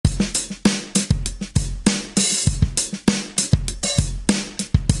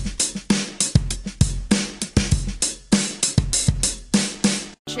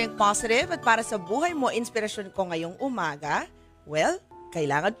Positive at para sa buhay mo, inspirasyon ko ngayong umaga, well,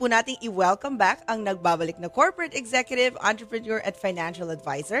 kailangan po nating i-welcome back ang nagbabalik na corporate executive, entrepreneur at financial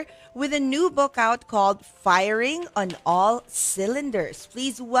advisor with a new book out called Firing on All Cylinders.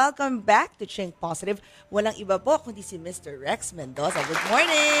 Please welcome back to Think Positive. Walang iba po kundi si Mr. Rex Mendoza. Good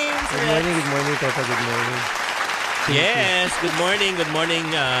morning, Sir Rex. Good morning, Toto. Good morning. Yes, good morning,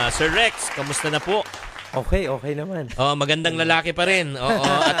 Sir Rex. Kamusta na po? Okay naman. Oh, magandang lalaki pa rin. Oo,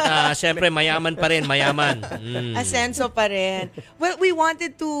 at syempre mayaman pa rin, mayaman. Asenso pa rin. Well, we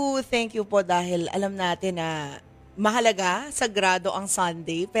wanted to thank you po dahil alam natin na mahalaga, sagrado ang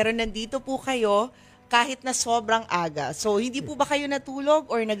Sunday, pero nandito po kayo kahit na sobrang aga. So, hindi po ba kayo natulog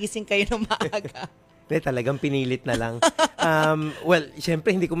or nagising kayo ng maaga? Talagang pinilit na lang. Well,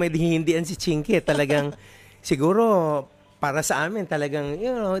 syempre hindi ko may hihindian si Chinky. Talagang siguro para sa amin talagang,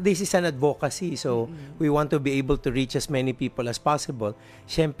 this is an advocacy. So, we want to be able to reach as many people as possible.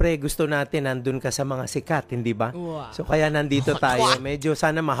 Siyempre, gusto natin nandun ka sa mga sikat, hindi ba? Wow. So, kaya nandito tayo. Medyo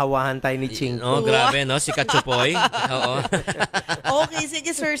sana mahawahan tayo ni Ching. Oh, grabe, no? Si Kachupoy. Oo. Okay,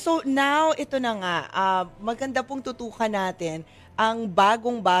 sige sir. So, now, ito na nga. Maganda pong tutukan natin ang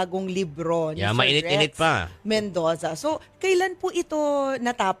bagong-bagong libro ni Sir mainit-init Rex pa. Mendoza. So, kailan po ito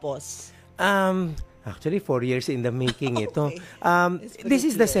natapos? Actually, 4 years in the making ito. Okay. This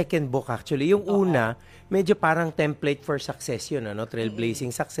is the second book actually. Yung una, medyo parang template for success yun, trailblazing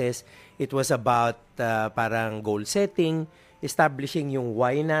success. It was about parang goal setting, establishing yung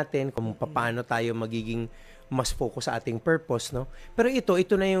why natin, kung paano tayo magiging mas focus sa ating purpose, no? Pero ito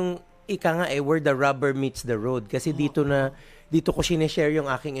na yung ika nga where the rubber meets the road. Kasi dito ko sineshare yung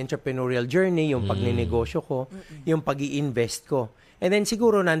aking entrepreneurial journey, yung pagninegosyo ko, yung pag-i-invest ko. And then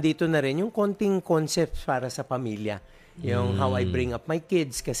siguro nandito na rin yung konting concepts para sa pamilya. Yung how I bring up my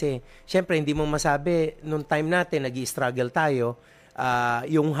kids. Kasi syempre hindi mo masabi, nung time natin nag-i-struggle tayo,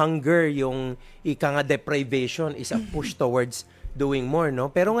 yung hunger, yung ika nga deprivation is a push towards doing more,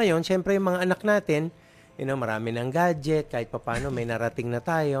 no? Pero ngayon, syempre yung mga anak natin, marami ng gadget, kahit papaano may narating na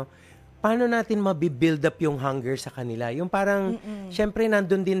tayo. Paano natin mabibuild up yung hunger sa kanila? Yung parang, syempre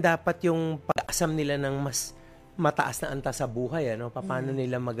nandun din dapat yung pag-asam nila ng mas mataas na antas sa buhay, paano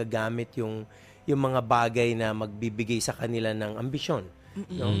nila magagamit yung mga bagay na magbibigay sa kanila ng ambisyon.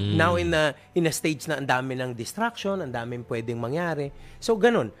 No? Now in a stage na ang dami ng distraction, ang daming pwedeng mangyari. So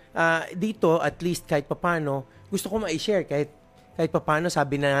ganun. Dito at least kahit papaano gusto ko ma-share kahit papaano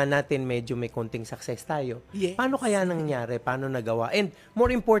sabi na natin medyo may konting success tayo. Yes. Paano kaya nangyari? Paano nagawa? And more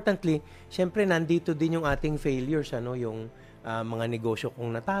importantly, syempre nandito din yung ating failures, yung mga negosyo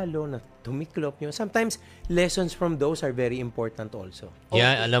kong natalo, na tumiklop. Sometimes, lessons from those are very important also.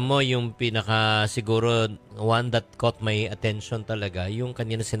 Yeah, alam mo, yung pinaka siguro one that caught my attention talaga, yung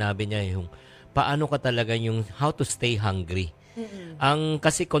kanina sinabi niya, yung paano ka talaga yung how to stay hungry. Ang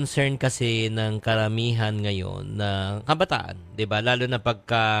kasi concern kasi ng karamihan ngayon na kabataan, 'di ba? Lalo na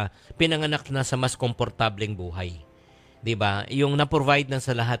pagka pinanganak na sa mas komportableng buhay. 'Di ba? Yung na-provide na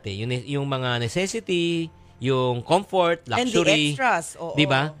sa lahat yung mga necessity, yung comfort, luxury. And the extras. Oo. 'Di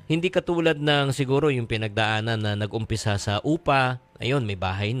ba? Hindi katulad ng siguro yung pinagdaanan na nag-umpisa sa upa, ayun may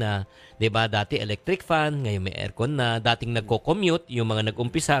bahay na, 'di ba? Dati electric fan, ngayon may aircon na, dating nagko-commute, yung mga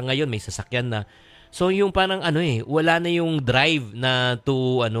nag-umpisa ngayon may sasakyan na. So yung parang wala na yung drive na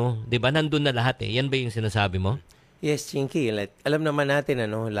to 'di ba? Nandun na lahat Yan ba yung sinasabi mo? Yes, Chinky. Alam naman natin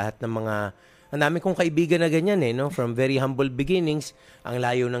lahat ng mga ang dami kong kaibigan na ganyan from very humble beginnings, ang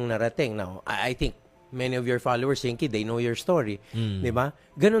layo ng narating. Now, I think many of your followers, Chinky, they know your story. 'Di ba?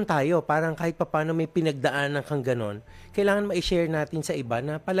 Ganun tayo, parang kahit papaano may pinagdaanan kang ganon, kailangan ma-share natin sa iba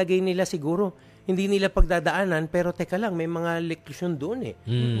na palagay nila siguro hindi nila pagdadaanan, pero teka lang, may mga leksyon doon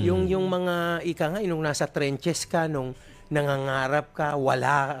Yung mga, ika nga, nung nasa trenches ka, nung nangangarap ka,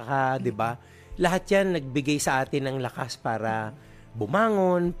 wala ka, di ba? Lahat yan nagbigay sa atin ng lakas para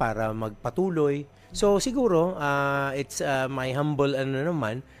bumangon, para magpatuloy. So, siguro, it's my humble,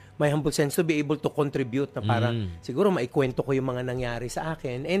 my humble sense to be able to contribute na parang, siguro maikwento ko yung mga nangyari sa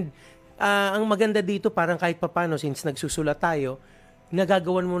akin. And, ang maganda dito, parang kahit papano, since nagsusulat tayo,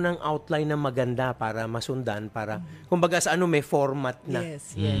 nagagawan mo ng outline na maganda para masundan, para kumbaga sa may format na.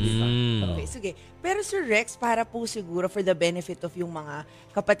 Yes. Okay, sige. Pero Sir Rex, para po siguro for the benefit of yung mga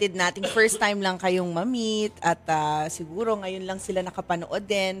kapatid nating first time lang kayong ma-meet at siguro ngayon lang sila nakapanood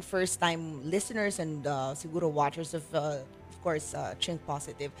din, first time listeners and siguro watchers of course, Think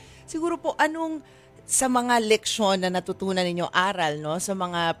Positive. Siguro po, anong sa mga leksyon na natutunan ninyo aral, sa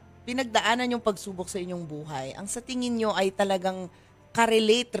mga pinagdaanan yung pagsubok sa inyong buhay, ang sa tingin nyo ay talagang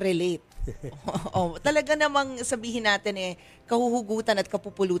ka-relate. Talaga namang sabihin natin kahuhugutan at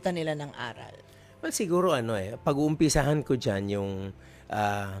kapupulutan nila ng aral. Well, siguro pag-uumpisahan ko dyan yung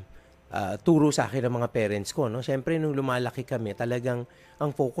turo sa akin ng mga parents ko, no? Siyempre, nung lumalaki kami, talagang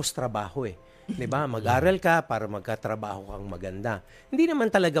ang focus trabaho eh. 'Di ba? Mag-aral ka para magkatrabaho kang maganda. Hindi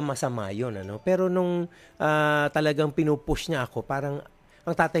naman talaga masama 'yon, ano? Pero nung talagang pinupush niya ako, parang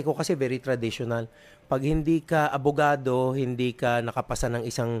ang tatay ko kasi very traditional. Pag hindi ka abogado, hindi ka nakapasa ng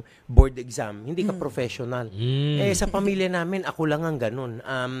isang board exam, hindi ka professional. Eh sa pamilya namin, ako lang ang ganun.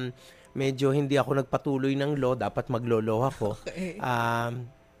 Medyo hindi ako nagpatuloy ng law, dapat maglo-law ako. Okay.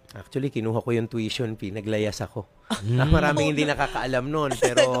 Actually, kinuha ko yung tuition fee, naglayas ako. Maraming hindi nakakaalam noon.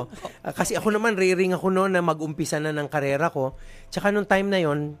 Pero kasi ako naman, rearing ako noon na mag-umpisa na ng karera ko. Tsaka nung time na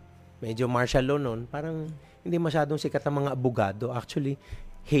yon, medyo martial law noon, parang hindi masyadong sikat ang mga abogado. Actually,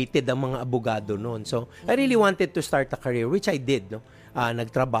 hated ang mga abogado noon. So, I really wanted to start a career, which I did. No?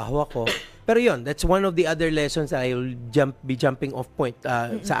 Nagtrabaho ako. Pero yon, that's one of the other lessons I will be jumping off point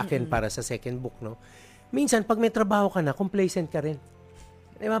sa akin para sa second book. No? Minsan, pag may trabaho ka na, complacent ka rin.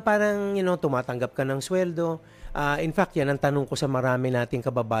 Diba, parang, tumatanggap ka ng sweldo. In fact, yan ang tanong ko sa marami nating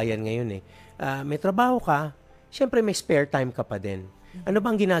kababayan ngayon eh. May trabaho ka, syempre may spare time ka pa din. Ano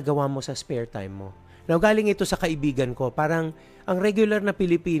bang ginagawa mo sa spare time mo? Now, galing ito sa kaibigan ko, parang ang regular na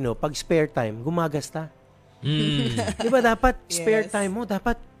Pilipino, pag spare time, gumagasta. Diba, dapat spare time mo,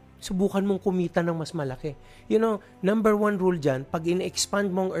 dapat subukan mong kumita ng mas malaki. Number one rule dyan, pag in-expand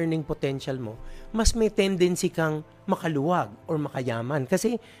mo ang earning potential mo, mas may tendency kang makaluwag or makayaman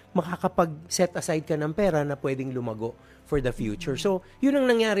kasi makakapag-set aside ka ng pera na pwedeng lumago for the future. So, yun ang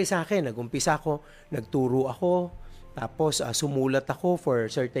nangyari sa akin. Nag-umpisa ako, nagturo ako, tapos sumulat ako for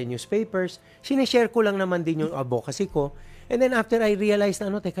certain newspapers. Sinishare ko lang naman din yung advocacy ko. And then after I realized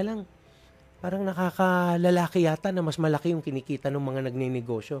na, teka lang, parang nakakalalaki yata na mas malaki yung kinikita ng mga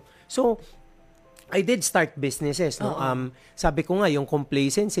nagninegosyo. So, I did start businesses. No? Sabi ko nga, yung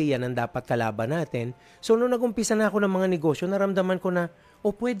complacency, yan ang dapat kalaban natin. So, nung nag-umpisa na ako ng mga negosyo, naramdaman ko na,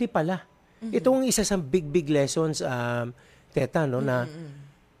 pwede pala. Ito ang isa sa big lessons, Teta, no, na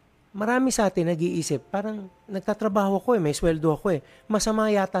marami sa atin nag-iisip, parang nagtatrabaho ako may sweldo ako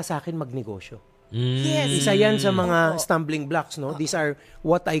masama yata sa akin magnegosyo. Yes. Isa yan sa mga stumbling blocks, no? These are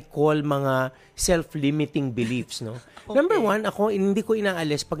what I call mga self-limiting beliefs, no? Okay. Number one, ako, hindi ko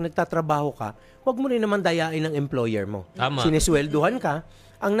inaalis, pag nagtatrabaho ka, huwag mo rin naman dayain ng employer mo. Tama. Sinesweldohan ka,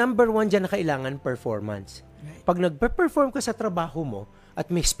 ang number one dyan na kailangan, performance. Pag nagpe-perform ka sa trabaho mo,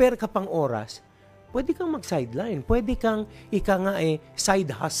 at may spare ka pang oras, pwede kang mag-sideline. Pwede kang,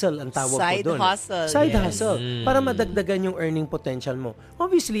 side hustle ang tawag ko doon. Side hustle. Para madagdagan yung earning potential mo.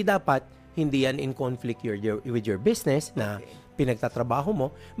 Obviously, dapat, hindi yan in conflict with your business na pinagtatrabaho mo.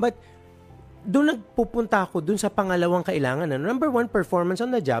 But, doon nagpupunta ako doon sa pangalawang kailangan. Number one, performance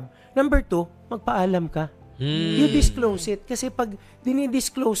on the job. Number two, magpaalam ka. You disclose it. Kasi pag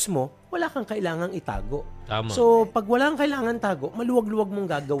dinidisclose mo, wala kang kailangang itago. Tama. So, pag wala kang kailangan tago, maluwag-luwag mong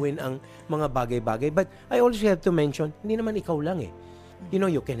gagawin ang mga bagay-bagay. But I also have to mention, hindi naman ikaw lang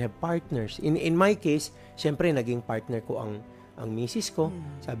You can have partners. In my case, syempre, naging partner ko ang misis ko.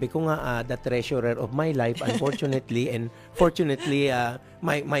 Sabi ko nga, the treasurer of my life, unfortunately, and fortunately,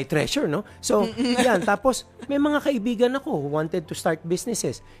 my treasure, no? So, yan. Tapos, may mga kaibigan ako who wanted to start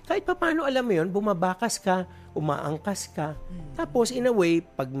businesses. Kahit pa paano, alam mo yun, bumabakas ka, umaangkas ka. Tapos, in a way,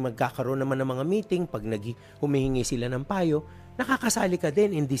 pag magkakaroon naman ng mga meeting, pag humihingi sila ng payo, nakakasali ka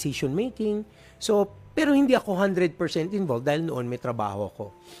din in decision making. So, pero hindi ako 100% involved dahil noon may trabaho ako.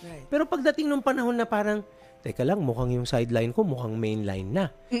 Right. Pero pagdating nung panahon na parang, teka lang, mukhang yung sideline ko, mukhang mainline na.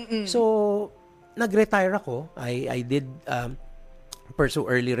 So, nag-retire ako. I did pursue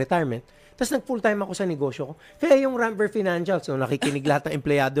early retirement. Tapos nag-full-time ako sa negosyo ko. Kaya yung Ramver Financials, nakikinig lahat ng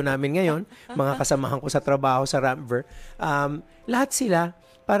empleyado namin ngayon, mga kasamahan ko sa trabaho sa Ramver, lahat sila,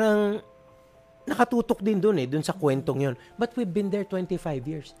 parang nakatutok din dun sa kwentong yon. But we've been there 25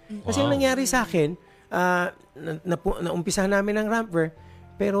 years. Kasi yung nangyari sa akin, naumpisahan namin ng Ramver,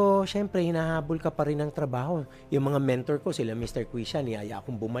 pero, syempre, hinahabol ka pa rin ng trabaho. Yung mga mentor ko, sila Mr. Quisha, niyaya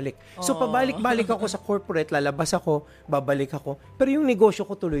akong bumalik. So, pabalik-balik ako sa corporate, lalabas ako, babalik ako. Pero yung negosyo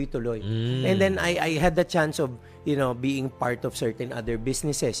ko tuloy-tuloy. And then, I had the chance of, being part of certain other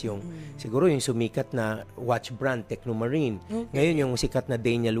businesses. Siguro yung sumikat na watch brand, Technomarine. Ngayon, yung sikat na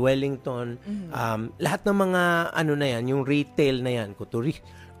Daniel Wellington. Lahat ng mga, na yan, yung retail na yan,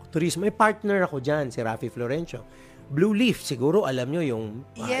 Turismo. May partner ako dyan, si Rafi Florencio. Blue Leaf, siguro alam nyo yung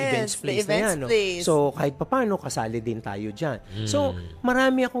events place na yan. No? So, kahit papano, kasali din tayo dyan. So,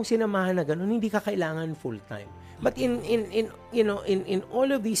 marami akong sinamahan na gano'n, hindi ka kailangan full-time. But in all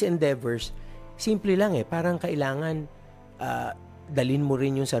of these endeavors, simple lang parang kailangan dalin mo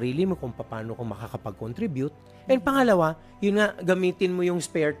rin yung sarili mo kung paano ka makakapag-contribute. And pangalawa, yun nga, gamitin mo yung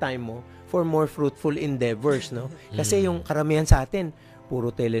spare time mo for more fruitful endeavors. No? Kasi yung karamihan sa atin,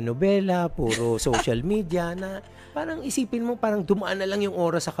 puro telenovela, puro social media na parang isipin mo parang dumaan na lang yung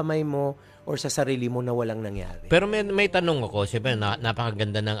oras sa kamay mo or sa sarili mo na walang nangyari. Pero may tanong ako, siyempre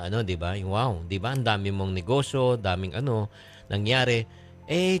napakaganda ng 'di ba? Yung wow, 'di ba? Ang dami mong negosyo, daming nangyari.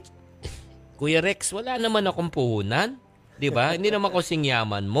 Kuya Rex, wala naman akong puhunan. 'Di ba? Hindi naman kasing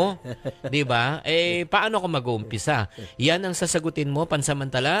yaman mo. 'Di ba? Paano ako mag-uumpisa? Yan ang sasagutin mo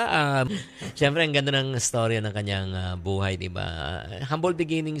pansamantala. Siyempre ang ganda ng storya ng kanyang buhay, 'di ba? Humble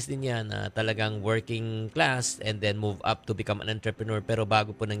beginnings din 'yan, talagang working class and then move up to become an entrepreneur, pero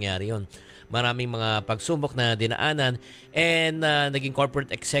bago po nangyari 'yon. Maraming mga pagsubok na dinaanan and naging corporate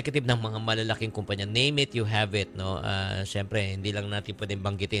executive ng mga malalaking kumpanya. Name it, you have it, no? Siyempre, hindi lang natin pwedeng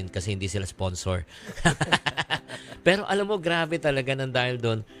banggitin kasi hindi sila sponsor. Pero alam mo, grabe talaga nang dahil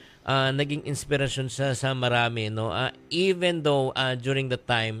doon, naging inspirasyon sa marami, no? Even though during the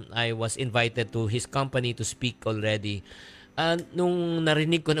time I was invited to his company to speak already, nung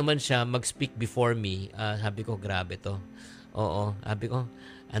narinig ko naman siya mag-speak before me, sabi ko, grabe to. Oo, sabi ko,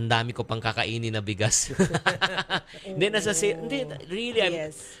 ang dami ko pang kakainin na bigas. Hindi, really,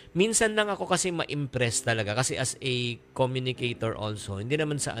 minsan lang ako kasi ma-impress talaga. Kasi as a communicator also, hindi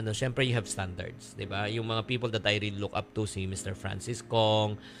naman sa syempre you have standards, di ba? Yung mga people that I really look up to, si Mr. Francis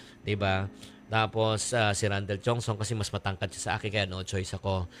Kong, di ba? Tapos si Randall Chongson kasi mas matangkad siya sa akin kaya no choice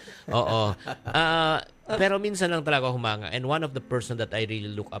ako. Oo. Pero minsan lang talaga humanga. And one of the person that I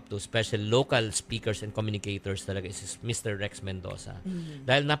really look up to, especially local speakers and communicators talaga, is Mr. Rex Mendoza.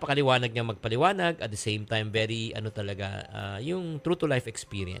 Dahil napakaliwanag niya magpaliwanag, at the same time very talaga yung true to life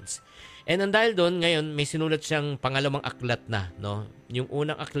experience. And dahil doon, ngayon may sinulat siyang pangalawang aklat na, no? Yung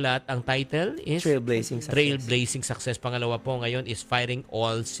unang aklat, ang title is Trailblazing Success. Pangalawa po ngayon is Firing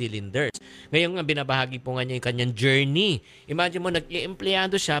All Cylinders. Ngayon nga binabahagi po nga niya yung kanyang journey. Imagine mo,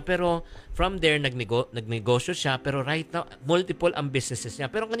 nag-i-empleyado siya, pero from there, nagnegosyo siya, pero right now, multiple ang businesses niya.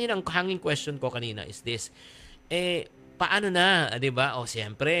 Pero kanina, ang hanging question ko kanina is this, paano na, 'di ba?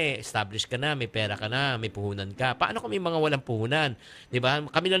 Siyempre, established ka na, may pera ka na, may puhunan ka. Paano kung may mga walang puhunan? 'Di ba?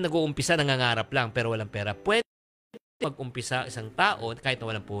 Kami lang nag-uumpisa, nangangarap lang pero walang pera. Pwede mag-umpisa isang tao kahit na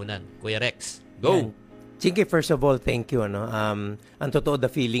walang puhunan. Kuya Rex, go. Chinky, first of all, thank you, ang totoo, the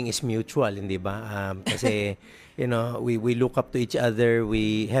feeling is mutual, hindi ba? Kasi we look up to each other,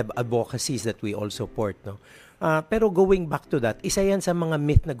 we have advocacies that we all support, no? Pero going back to that, isa yan sa mga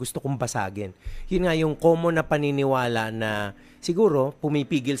myth na gusto kong basagin. Yun nga yung common na paniniwala na siguro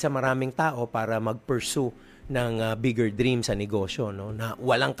pumipigil sa maraming tao para mag-pursue ng bigger dreams sa negosyo, no? Na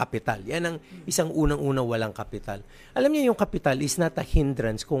walang kapital. Yan ang isang unang-unang walang kapital. Alam niyo, yung kapital is not a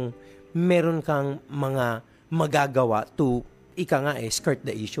hindrance kung meron kang mga magagawa to skirt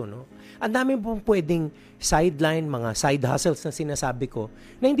the issue, no? Ang dami pong pwedeng sideline, mga side hustles na sinasabi ko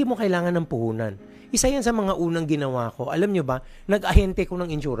na hindi mo kailangan ng puhunan. Isa yan sa mga unang ginawa ko. Alam nyo ba, nag-ahente ko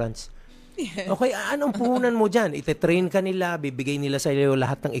ng insurance. Okay, anong puhunan mo dyan? Ite-train ka nila, bibigay nila sa iyo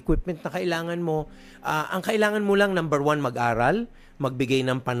lahat ng equipment na kailangan mo. Ang kailangan mo lang, number 1, mag-aral, magbigay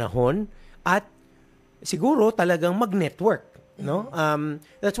ng panahon, at siguro talagang mag-network. No?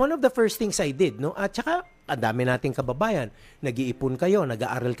 That's one of the first things I did. No? At saka, ang dami nating kababayan, nag-iipon kayo,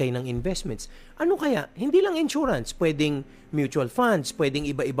 nag-aaral kayo ng investments. Ano kaya? Hindi lang insurance, pwedeng mutual funds, pwedeng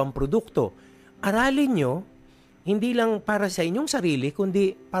iba-ibang produkto. Aralin nyo, hindi lang para sa inyong sarili,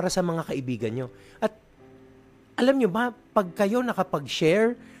 kundi para sa mga kaibigan nyo. At alam nyo ba, pag kayo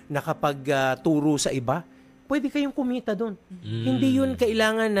nakapag-share, nakapag-turo sa iba, pwede kayong kumita doon. Hindi yun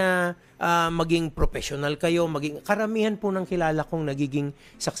kailangan na maging professional kayo, karamihan po ng kilala kong nagiging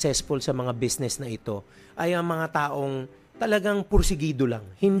successful sa mga business na ito ay ang mga taong talagang pursigido lang.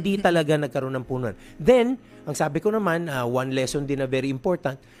 Hindi talaga nagkaroon ng punan. Then, ang sabi ko naman, one lesson din na very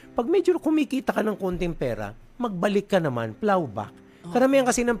important, pag medyo kumikita ka ng konting pera, magbalik ka naman, plow back. Karamihan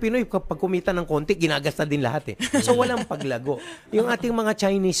kasi ng Pinoy, kapag kumita ng konti, ginagasta din lahat eh. So, walang paglago. Yung ating mga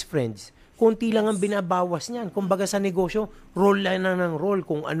Chinese friends, konti lang ang binabawas niyan. Kumbaga sa negosyo, roll lang ng roll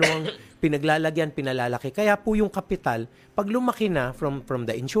kung ano ang pinaglalagyan, pinalalaki. Kaya po yung kapital, pag lumaki na from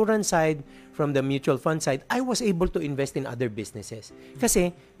the insurance side, from the mutual fund side, I was able to invest in other businesses.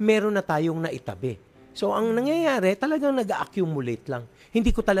 Kasi meron na tayong naitabi. So ang nangyayari, talagang nag-accumulate lang.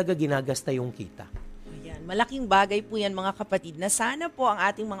 Hindi ko talaga ginagasta yung kita. Malaking bagay po yan mga kapatid na sana po ang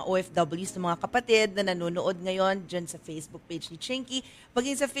ating mga OFWs na mga kapatid na nanonood ngayon dyan sa Facebook page ni Chinky,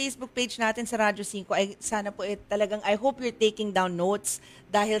 maging sa Facebook page natin sa Radyo 5, ay sana po talagang I hope you're taking down notes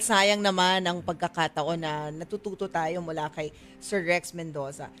dahil sayang naman ang pagkakataon na natututo tayo mula kay Sir Rex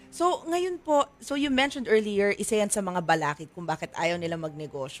Mendoza. So ngayon po, so you mentioned earlier, isa yan sa mga balakid kung bakit ayaw nila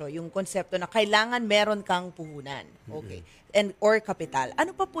magnegosyo, yung konsepto na kailangan meron kang puhunan. Okay. And or kapital.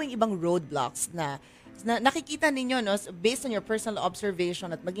 Ano pa po yung ibang roadblocks na nakikita ninyo, no, based on your personal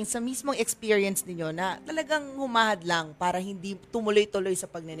observation at maging sa mismong experience ninyo na talagang humahad lang para hindi tumuloy-tuloy sa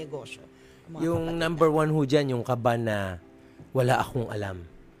pagnenegosyo? Ang mga Yung kapatid number one ho dyan, yung kaba na wala akong alam.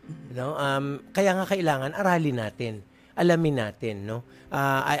 No? Kaya nga kailangan aralin natin, alamin natin. No?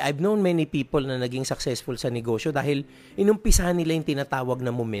 I've known many people na naging successful sa negosyo dahil inumpisahan nila yung tinatawag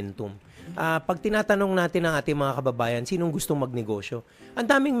na momentum. Pag tinatanong natin ang ating mga kababayan, sinong gustong magnegosyo? Ang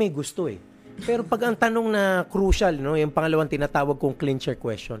daming may gusto eh. Pero pag ang tanong na crucial, no, yung pangalawang tinatawag kong clincher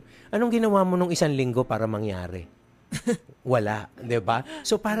question, anong ginawa mo nung 1 linggo para mangyari? Wala, 'di ba?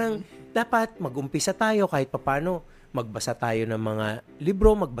 So parang dapat mag-umpisa tayo kahit papaano, magbasa tayo ng mga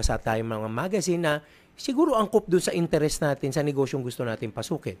libro, magbasa tayo ng mga magazine na siguro angkop dun sa interest natin sa negosyong gusto natin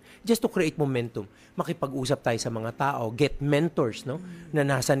pasukin. Just to create momentum. Makipag-usap tayo sa mga tao, get mentors, no, na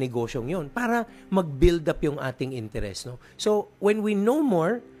nasa negosyong 'yon para mag-build up yung ating interest, no. So when we know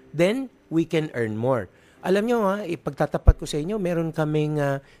more, then we can earn more. Alam nyo ipagtatapat ko sa inyo, meron kaming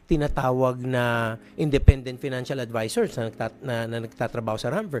tinatawag na independent financial advisors na nagtatrabaho sa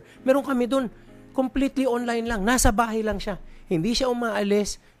Ramver. Meron kami dun, completely online lang, nasa bahay lang siya. Hindi siya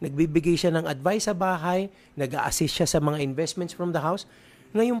umaalis, nagbibigay siya ng advice sa bahay, nag-a-assist siya sa mga investments from the house.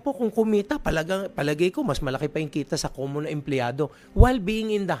 Ngayon po, kung kumita, palagay ko, mas malaki pa yung kita sa common na empleyado while being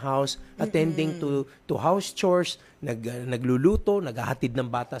in the house, attending to house chores, nagluluto, naghahatid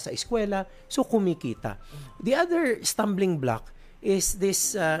ng bata sa eskwela, so kumikita. The other stumbling block is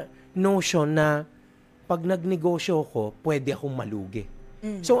this notion na pag nagnegosyo ko, pwede akong malugi.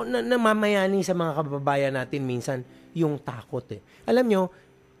 So, namamayani sa mga kababayan natin minsan yung takot eh. Alam nyo,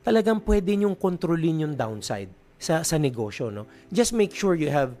 talagang pwede nyong kontrolin yung downside sa negosyo, no? Just make sure you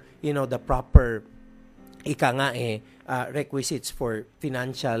have, the proper requisites for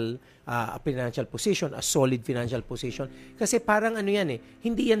financial position, a solid financial position. Kasi parang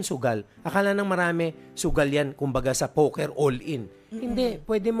hindi yan sugal. Akala ng marami, sugal yan, kumbaga sa poker, all in. Hindi,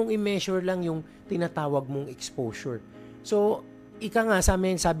 pwede mong i-measure lang yung tinatawag mong exposure. So,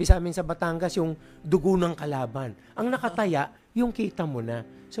 sabi sa amin sa Batangas, yung dugo ng kalaban. Ang nakataya, yung kita mo na.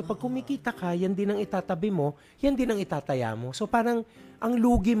 So, pag kumikita ka, yan din ang itatabi mo, yan din ang itataya mo. So, parang ang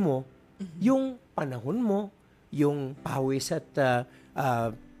lugi mo, yung panahon mo, yung pawis at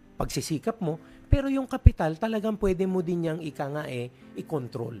pagsisikap mo, pero yung kapital, talagang pwede mo din niyang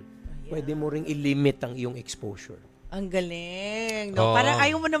i-control. Pwede mo ring i-limit ang iyong exposure. Ang galing. No? Parang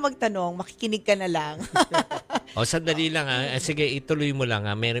ayaw mo na magtanong, makikinig ka na lang. Sandali lang sige, ituloy mo lang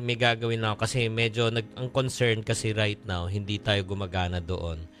May gagawin na ako kasi medyo ang concern kasi right now, hindi tayo gumagana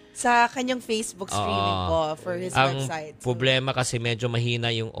doon. Sa kanyang Facebook streaming po for his website. Ang problema kasi medyo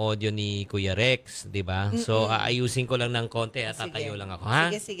mahina yung audio ni Kuya Rex, di ba? So, aayusin ko lang ng konti at tatayo lang ako, ha?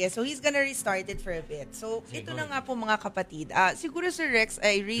 Sige. So, he's gonna restart it for a bit. So, ito na nga po mga kapatid. Siguro, Sir Rex,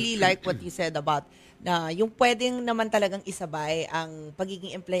 I really like what you said about na yung pwedeng naman talagang isabay ang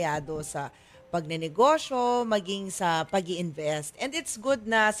pagiging empleyado sa pagnenegosyo, maging sa pag-i-invest. And it's good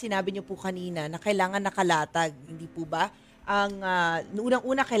na sinabi niyo po kanina na kailangan nakalatag, hindi po ba? Ang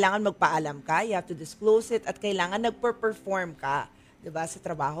unang-una kailangan magpaalam ka, you have to disclose it, at kailangan nagper-perform ka, 'di ba, sa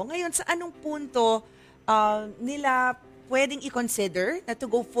trabaho. Ngayon, sa anong punto nila pwedeng i-consider na to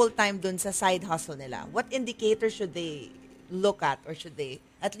go full-time dun sa side hustle nila? What indicators should they look at or should they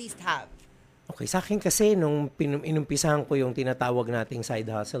at least have? Okay, sa akin kasi nung inumpisahan ko yung tinatawag nating side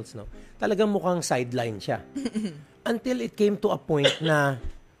hustles, no, talagang mukhang sideline siya. Until it came to a point na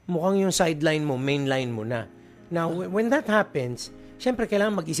mukhang yung sideline mo, mainline mo na. Now, when that happens, syempre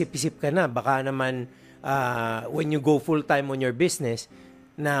kailangan mag-isip-isip ka na. Baka naman when you go full-time on your business,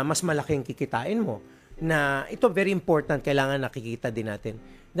 na mas malaking kikitain mo. Na ito very important, kailangan nakikita din natin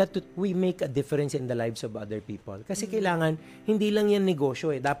that we make a difference in the lives of other people. Kasi kailangan, hindi lang yan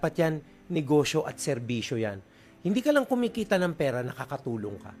negosyo eh. Dapat yan negosyo at serbisyo yan. Hindi ka lang kumikita ng pera,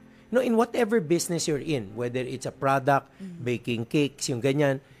 nakakatulong ka. No, in whatever business you're in, whether it's a product, baking cakes, yung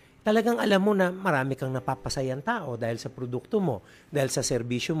ganyan, talagang alam mo na marami kang napapasayang tao dahil sa produkto mo, dahil sa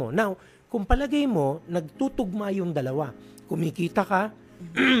serbisyo mo. Now, kung palagay mo, nagtutugma yung dalawa. Kumikita ka,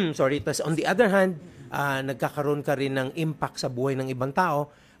 tas on the other hand, nagkakaroon ka rin ng impact sa buhay ng ibang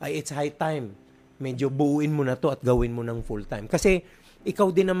tao, it's high time. Medyo buuin mo na to at gawin mo ng full time. Kasi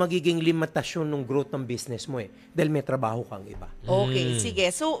ikaw din ang magiging limitasyon ng growth ng business mo eh. Dahil may trabaho kang iba. Okay, sige.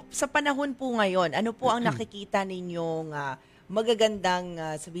 So, sa panahon po ngayon, ano po ang nakikita ninyong magagandang,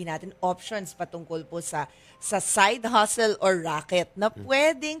 sabihin natin, options patungkol po sa side hustle or racket na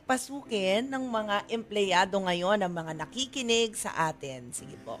pwedeng pasukin ng mga empleyado ngayon, ng mga nakikinig sa atin?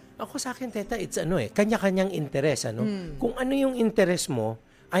 Sige po. Ako sa akin, Teta, it's kanya-kanyang interest. Kung ano yung interest mo,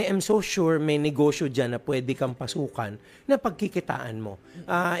 I am so sure may negosyo dyan na pwede kang pasukan na pagkikitaan mo.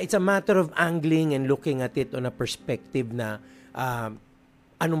 It's a matter of angling and looking at it on a perspective na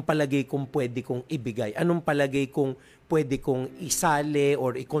anong palagay kong pwede kong ibigay, anong palagay kong pwede kong isali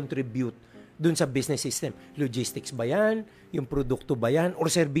or i-contribute dun sa business system. Logistics ba yan? Yung produkto ba yan? Or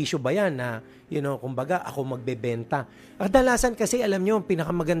serbisyo ba yan na, kumbaga, ako magbebenta? Kadalasan kasi, alam nyo,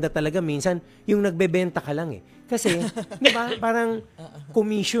 pinakamaganda talaga minsan, yung nagbebenta ka lang eh. Kasi, di ba, parang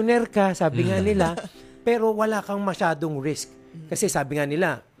commissioner ka, sabi nga nila, pero wala kang masyadong risk. Kasi sabi nga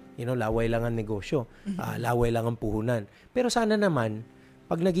nila, laway lang ang negosyo, laway lang ang puhunan. Pero sana naman,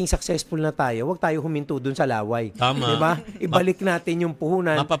 pag naging successful na tayo, huwag tayo huminto dun sa laway. Tama. Diba? Ibalik natin yung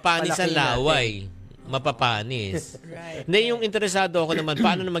puhunan. Mapapanis ang palakihin laway. natin. Mapapanis. Right. Hindi, yung interesado ako naman,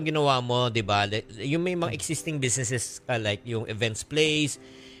 paano naman ginawa mo, di ba? Yung may mga existing businesses like yung events place,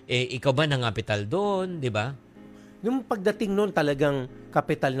 ikaw ba nangapital doon, di ba? Yung pagdating noon, talagang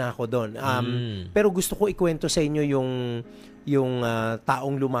kapital na ako doon. Pero gusto ko ikwento sa inyo yung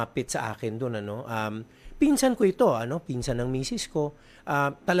taong lumapit sa akin doon. Pinsan ko ito, pinsan ng misis ko.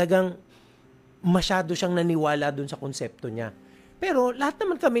 Talagang masyado siyang naniwala doon sa konsepto niya. Pero lahat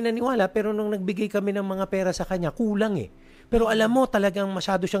naman kami naniwala, pero nung nagbigay kami ng mga pera sa kanya, kulang eh. Pero alam mo, talagang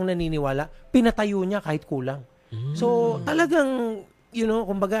masyado siyang naniniwala, pinatayo niya kahit kulang. So talagang,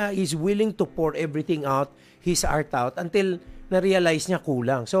 kumbaga, he's willing to pour everything out, his art out, until na-realize niya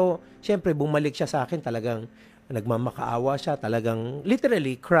kulang. So, syempre, bumalik siya sa akin, talagang nagmamakaawa siya, talagang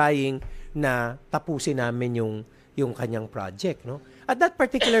literally crying na tapusin namin yung kanyang project, no? At that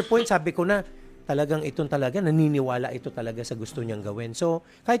particular point, sabi ko na talagang naniniwala ito talaga sa gusto niyang gawin. So,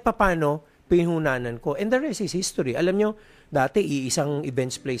 kahit papano, pinunanan ko. And the rest is history. Alam nyo, dati iisang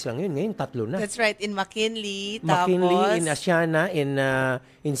events place lang yun. Ngayon, 3 na. That's right. In McKinley, McKinley, in Asiana,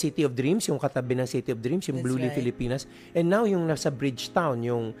 in City of Dreams, yung katabi ng City of Dreams, yung That's Blue Leaf right. Filipinas. And now, yung nasa Bridgetown,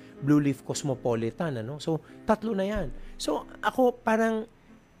 yung Blue Leaf Cosmopolitan. So, 3 na yan. So, ako parang,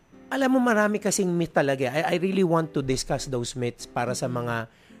 alam mo, marami kasing myth talaga. I really want to discuss those myths para sa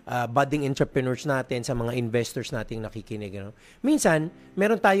mga budding entrepreneurs natin, sa mga investors nating nakikinig. Minsan,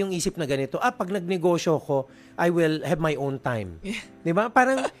 meron tayong isip na ganito, pag nagnegosyo ko, I will have my own time. Di ba?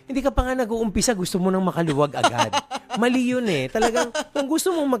 Parang, hindi ka pa nga nag-uumpisa, gusto mo nang makaluwag agad. Mali yun eh. Talagang, kung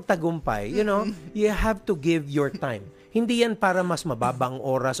gusto mong magtagumpay, you have to give your time. Hindi yan para mas mababang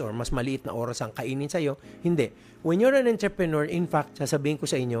oras or mas maliit na oras ang kainin sa'yo. Hindi. When you're an entrepreneur, in fact, sasabihin ko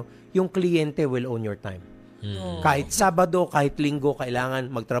sa inyo, yung kliyente will own your time. Kahit Sabado, kahit Linggo, kailangan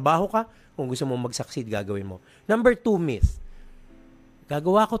magtrabaho ka. Kung gusto mo mag-succeed, gagawin mo. Number 2 myth.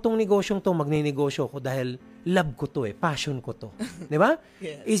 Gagawa ko tong negosyong to, magninegosyo ko dahil love ko to passion ko to. Di ba?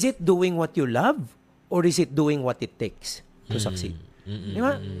 Yes. Is it doing what you love or is it doing what it takes to succeed? Di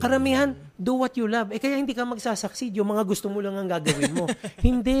ba? Karamihan, do what you love. Kaya hindi ka magsasucceed. Yung mga gusto mo lang ang gagawin mo.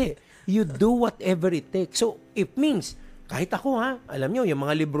 Hindi. You do whatever it takes. So, it means, kahit ako alam nyo, yung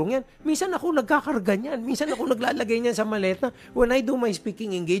mga librong yan, minsan ako nagkakarga niyan, minsan ako naglalagay niyan sa maleta. When I do my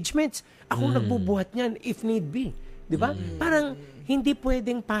speaking engagements, ako nagbubuhat niyan if need be. Di ba? Parang hindi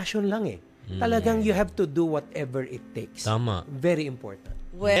pwedeng passion lang eh. Talagang you have to do whatever it takes. Tama. Very important.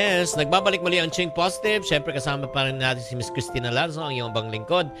 Well, Yes, nagbabalik muli ang Ching Positive. Siyempre kasama pa rin natin si Miss Christina Larzo, ang iyong bang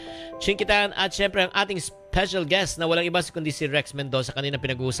lingkod. Ching Kitaan at siyempre ang ating special guest na walang iba kundi si Rex Mendoza. Kanina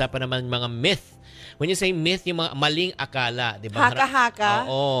pinag-uusapan naman mga myth. When you say myth, yung mga maling akala, di ba? Haka-haka?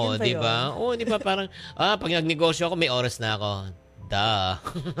 Oo, Yun ba di yun? ba? Oo, di ba parang, pag nagnegosyo ako, may oras na ako. Duh.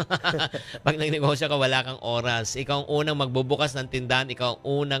 Pag nagnegosyo ka, wala kang oras. Ikaw ang unang magbubukas ng tindahan, ikaw ang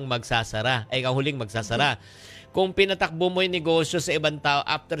unang magsasara. Ikaw huling magsasara. Kung pinatakbo mo yung negosyo sa ibang tao,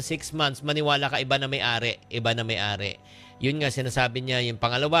 after 6 months, maniwala ka, iba na may-ari. Iba na may-ari. Yun nga, sinasabi niya, yung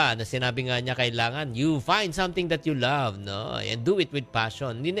pangalawa, na sinabi nga niya, kailangan, you find something that you love, no? And do it with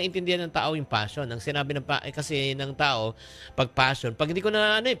passion. Hindi naintindihan ng tao yung passion. Ang sinabi kasi ng tao, pag passion, pag hindi ko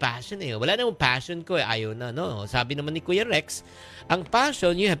na, passion eh. Wala namang passion ko ayaw na, no? Sabi naman ni Kuya Rex, ang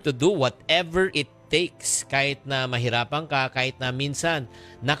passion, you have to do whatever it takes. Kahit na mahirapan ka, kahit na minsan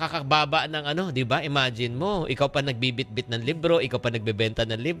nakakababa ng di ba? Imagine mo, ikaw pa nagbibit-bit ng libro, ikaw pa nagbebenta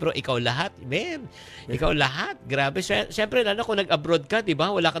ng libro, ikaw lahat, man. Ikaw lahat. Grabe. Siyempre, lalo kung nag-abroad ka, di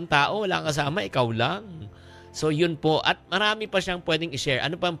ba? Wala kang tao, wala kang kasama, ikaw lang. So, yun po. At marami pa siyang pwedeng i-share.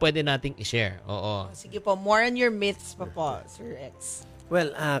 Ano pa ang pwede nating i-share? Oo. sige po, more on your myths pa po, Sir Rex.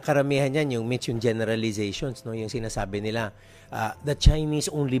 Well, karamihan yan, yung myths, yung generalizations, no? Yung sinasabi nila, the Chinese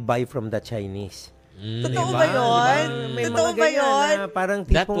only buy from the Chinese. Totoo Diba? ba yun? Diba? May Totoo mga ba ganyan yun? na parang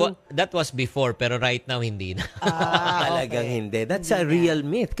That, tipong... that was before, pero right now, hindi na. Talagang hindi. That's a real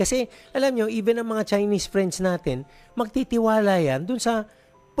myth. Kasi, alam nyo, even ang mga Chinese friends natin, magtitiwala yan dun sa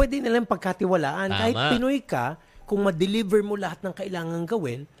pwede nilang pagkatiwalaan. Tama. Kahit Pinoy ka, kung ma-deliver mo lahat ng kailangan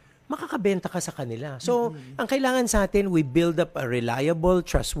gawin, makakabenta ka sa kanila. So, ang kailangan sa atin, we build up a reliable,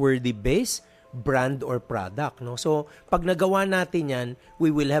 trustworthy base, brand or product, no? So, pag nagawa natin 'yan,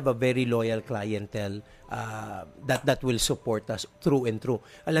 we will have a very loyal clientele that will support us through and through.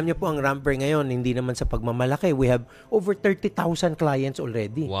 Alam niyo po, ang Ramper ngayon, hindi naman sa pagmamalaki. We have over 30,000 clients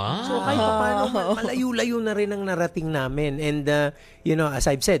already. Wow. So, kahit paano, malayo-layo na rin ang narating namin. And, as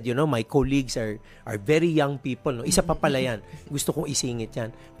I've said, my colleagues are very young people. No? Isa pa pala yan. Gusto kong isingit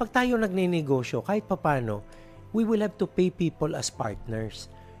yan. Pag tayo nagninegosyo, kahit paano, we will have to pay people as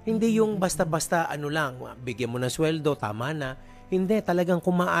partners. Hindi yung basta-basta bigyan mo ng sweldo, tama na. Hindi, talagang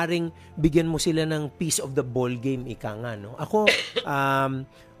kung maaring bigyan mo sila ng piece of the ball game, ika nga, no? Ako,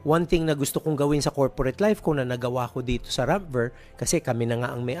 one thing na gusto kong gawin sa corporate life ko na nagawa ko dito sa Ramper, kasi kami na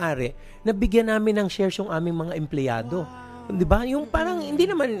nga ang may-ari, nabigyan namin ng shares yung aming mga empleyado. Wow. Di ba? Yung parang, hindi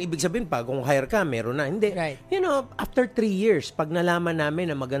naman ibig sabihin pa, kung hire ka, meron na. Hindi. Right. After 3 years, pag nalaman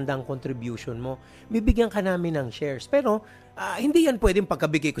namin na magandang contribution mo, bibigyan ka namin ng shares. Pero, hindi yan pwedeng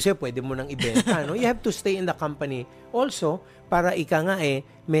pagkabigay ko sa'yo, pwede mo nang ibenta. No? You have to stay in the company also para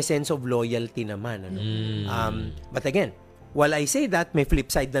may sense of loyalty naman. Ano? But again, while I say that, may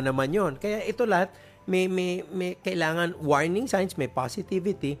flip side na naman yon. Kaya ito lahat, may kailangan warning signs, may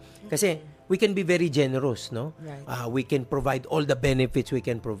positivity. Kasi we can be very generous, no? Right. We can provide all the benefits we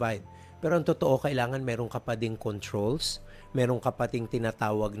can provide. Pero ang totoo, kailangan meron ka pa ding controls, meron ka pa ding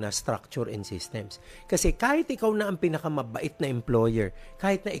tinatawag na structure and systems. Kasi kahit ikaw na ang pinakamabait na employer,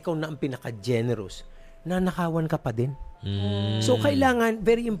 kahit na ikaw na ang pinaka-generous, nanakawan ka pa din. So, kailangan,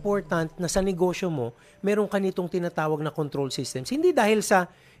 very important na sa negosyo mo, meron ka nitong tinatawag na control systems. Hindi dahil sa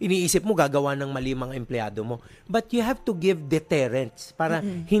iniisip mo gagawa ng mali mga empleyado mo, but you have to give deterrents para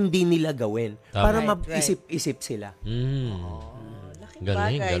hindi nila gawin. Tama. Para Right, mag-isip-isip sila. Laking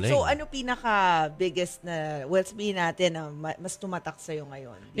Galing, bagay. galing. So, ano pinaka-biggest na, sabihin natin na mas tumatak sa'yo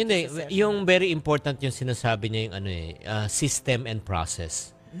ngayon? dito Hindi, sa session? yung very important yung sinasabi niya yung system and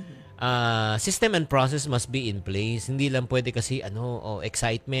process. System and process must be in place. Hindi lang pwede kasi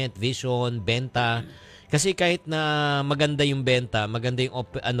excitement, vision, benta. Kasi kahit na maganda yung benta, maganda yung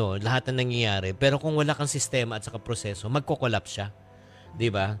lahat na nangyayari, pero kung wala kang sistema at saka proseso, magko-collapse siya.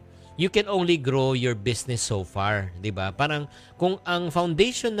 'Di ba? You can only grow your business so far, 'di ba? Parang kung ang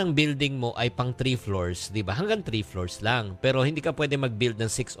foundation ng building mo ay pang 3 floors, 'di ba? Hanggang 3 floors lang. Pero hindi ka pwede mag-build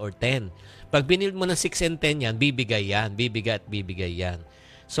ng 6 or 10. Pag binild mo ng 6 and 10 yan, bibigay yan.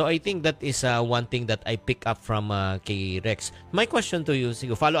 So I think that is one thing that I pick up from kay Rex. My question to you,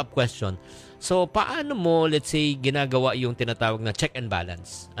 follow-up question. So paano mo, let's say, ginagawa yung tinatawag na check and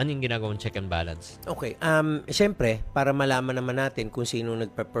balance? Ano yung ginagawang check and balance? Okay. Siyempre, para malaman naman natin kung sino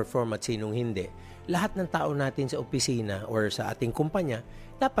nagpa-perform at sinong hindi, lahat ng tao natin sa opisina or sa ating kumpanya,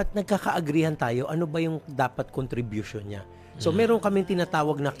 dapat nagkaka-agreehan tayo ano ba yung dapat contribution niya. So, meron kaming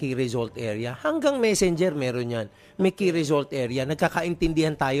tinatawag na key result area. Hanggang messenger, meron yan. May key result area.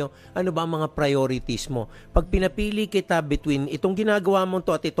 Nagkakaintindihan tayo ano ba ang mga priorities mo. Pag pinapili kita between itong ginagawa mo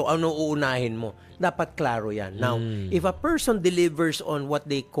to at ito, ano uunahin mo. Dapat klaro yan. Now, if a person delivers on what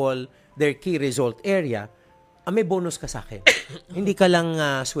they call their key result area, may bonus ka sa akin. Hindi ka lang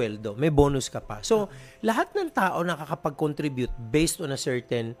sweldo. May bonus ka pa. So, lahat ng tao nakakapag-contribute based on a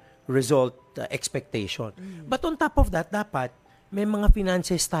certain result expectation. But on top of that, dapat may mga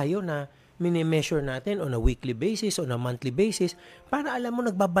finances tayo na mini-measure natin on a weekly basis, on a monthly basis, para alam mo,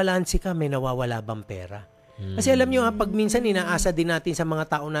 nagbabalanse ka, may nawawala bang pera. Kasi alam nyo, pag minsan inaasa din natin sa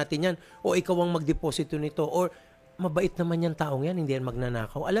mga tao natin yan, o ikaw ang magdeposito nito, or mabait naman yung taong yan, hindi yan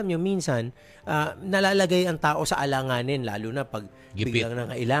magnanakaw. Alam nyo, minsan, nalalagay ang tao sa alanganin, lalo na pag biglang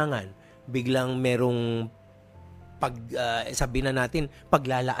nangailangan, biglang merong sabihin na natin,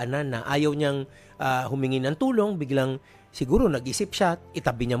 paglalaanan na ayaw niyang humingi ng tulong, biglang siguro nag-isip siya,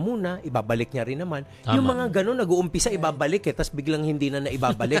 itabi niya muna, ibabalik niya rin naman. Tama. Yung mga gano'n, nag-uumpisa ibabalik tapos biglang hindi na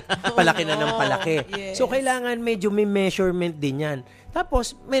naibabalik. Palaki na ng palaki. Yes. So, kailangan medyo may measurement din yan.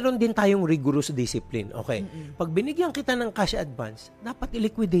 Tapos, meron din tayong rigorous discipline. Okay, pag binigyan kita ng cash advance, dapat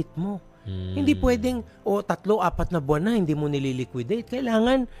i-liquidate mo. Hindi pwedeng, 3-4 na buwan na, hindi mo nililiquidate.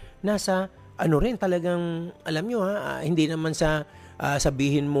 Kailangan nasa rin talagang, alam nyo hindi naman sa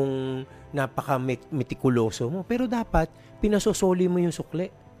sabihin mong napaka-metikuloso mo, pero dapat pinasosoli mo yung sukli.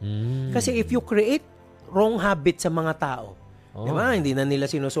 Kasi if you create wrong habit sa mga tao, di ba? Hindi na nila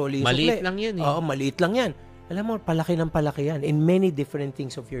sinusoli yung sukli. Maliit lang yan eh. Oo, maliit lang yan. Alam mo, palaki ng palaki yan in many different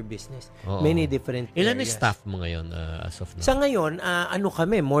things of your business. Oo. Many different Ilan areas. na staff mo ngayon as of now? Sa ngayon,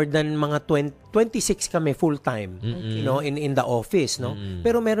 kami, more than mga 26 kami full-time, in the office, no?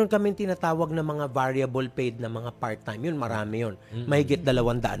 Pero meron kaming tinatawag na mga variable paid na mga part-time. Yun, marami yun. Mahigit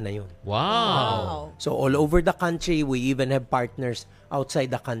 200 na yun. Wow. So, all over the country, we even have partners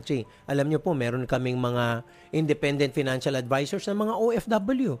outside the country. Alam nyo po, meron kaming mga independent financial advisors na mga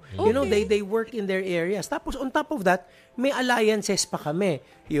OFW. You know, they work in their areas. Tapos, on top of that, may alliances pa kami.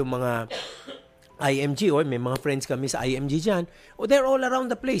 Yung mga IMG, may mga friends kami sa IMG dyan. They're all around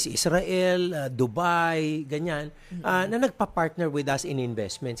the place. Israel, Dubai, ganyan, na nagpa-partner with us in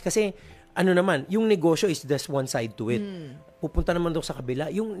investments. Kasi, naman, yung negosyo is just one side to it. Pupunta naman doon sa kabila.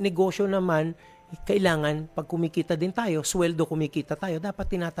 Yung negosyo naman, kailangan, pag kumikita din tayo, sweldo kumikita tayo, dapat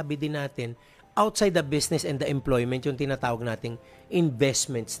tinatabi din natin outside the business and the employment, yung tinatawag nating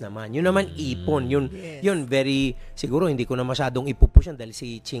investments naman. Yun naman, ipon. Yun, very, siguro hindi ko na masyadong ipupush yan dahil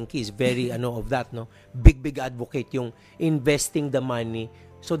si Chinky is very, of that, no? Big advocate yung investing the money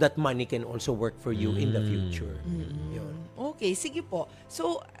so that money can also work for you in the future. Yun. Okay, sige po.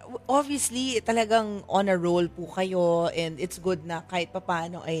 So, obviously, talagang on a roll po kayo and it's good na kahit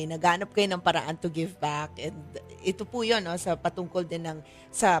papaano ay naghanap kayo ng paraan to give back. And ito po yun, no, sa patungkol din ng,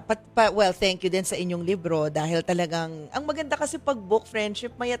 well, thank you din sa inyong libro dahil talagang, ang maganda kasi pag book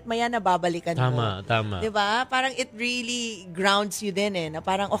friendship, maya't maya nababalikan mo. Tama. Diba? Parang it really grounds you din na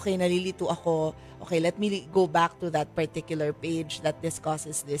parang, okay, nalilito ako. Okay, let me go back to that particular page that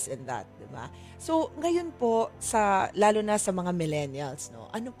discusses this and that. Diba? So, ngayon po, lalo na sa mga millennials, no,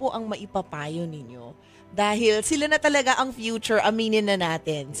 ano po ang maipapayo ninyo? Dahil sila na talaga ang future, aminin na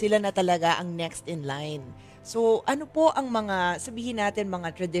natin. Sila na talaga ang next in line. So, ano po ang mga, sabihin natin,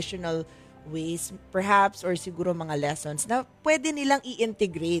 mga traditional ways, perhaps, or siguro mga lessons na pwede nilang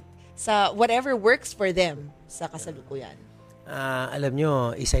i-integrate sa whatever works for them sa kasalukuyan? Alam nyo,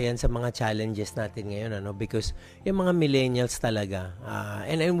 isa yan sa mga challenges natin ngayon, because yung mga millennials talaga,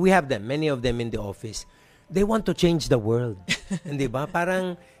 and we have them, many of them in the office, they want to change the world. Hindi ba?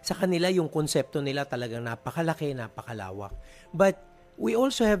 Parang sa kanila yung konsepto nila talagang napakalaki, napakalawak. But we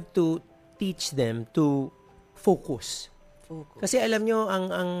also have to teach them to focus. Kasi alam nyo,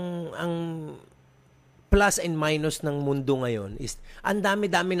 ang plus and minus ng mundo ngayon is ang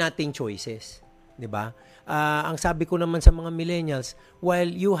dami-dami nating choices. 'Di ba? Ang sabi ko naman sa mga millennials, while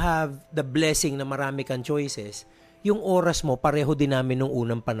you have the blessing na marami kang choices, yung oras mo pareho din namin nung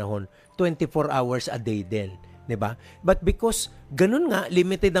unang panahon, 24 hours a day din, 'di ba? But because ganun nga,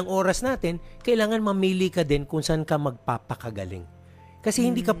 limited ang oras natin, kailangan mamili ka din kung saan ka magpapakagaling. Kasi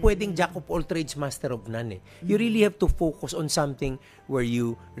hindi ka pwedeng jack of all trades, master of none. You really have to focus on something where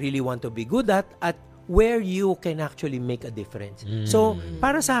you really want to be good at where you can actually make a difference. So,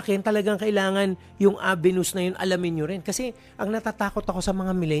 para sa akin, talagang kailangan yung avenues na yun, alamin nyo rin. Kasi, ang natatakot ako sa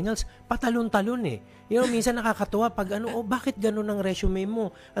mga millennials, patalon-talon eh. Minsan nakakatuwa pag bakit ganun ang resume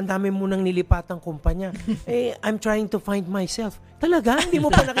mo? Ang dami mo nang nilipatang kumpanya. I'm trying to find myself. Talaga? Hindi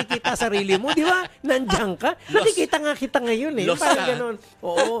mo pa nakikita sarili mo, di ba? Nandiyan ka. Nakikita nga kita ngayon eh. Parang ganun.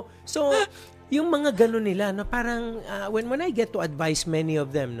 Oo. So, yung mga ganun nila, no, parang when I get to advise many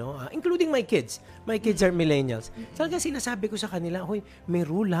of them, no, including my kids are millennials, talaga sinasabi ko sa kanila, hoy, may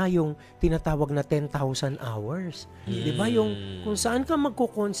rule yung tinatawag na 10,000 hours. Di ba? Yung kung saan ka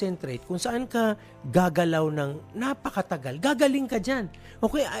magko-concentrate, kung saan ka gagalaw ng napakatagal, gagaling ka dyan.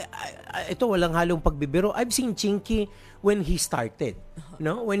 Okay, ito walang halong pagbibiro. I've seen Chinky when he started.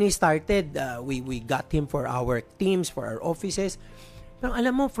 No? When he started, we got him for our teams, for our offices. Pero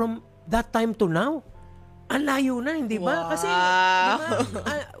alam mo, from that time to now, ang layo na, hindi ba? Wow. Kasi,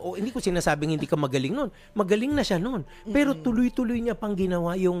 hindi ko sinasabing hindi ka magaling nun. Magaling na siya nun. Pero tuloy-tuloy niya pang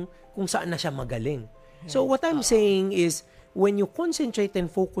ginawa yung kung saan na siya magaling. So what I'm saying is, when you concentrate and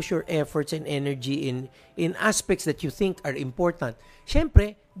focus your efforts and energy in aspects that you think are important,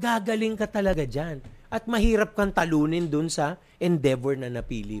 syempre, gagaling ka talaga dyan. At mahirap kang talunin dun sa endeavor na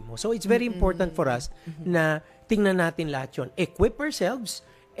napili mo. So it's very important for us na tingnan natin lahat yun. Equip ourselves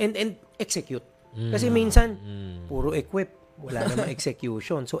and execute. Kasi minsan, puro equip, wala namang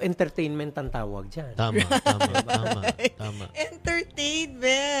execution. So, entertainment ang tawag dyan. Tama.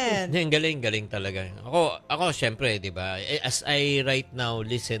 Entertainment! Galing talaga. Ako syempre, di ba? As I right now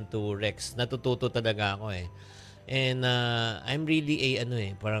listen to Rex, natututo talaga ako eh. And I'm really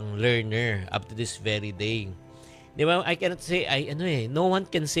parang learner up to this very day. Di ba? I cannot say, no one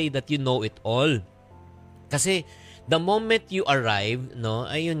can say that you know it all. Kasi, the moment you arrive, no,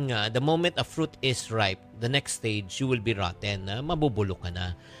 ayun nga, the moment a fruit is ripe, the next stage, you will be rotten, mabubulok ka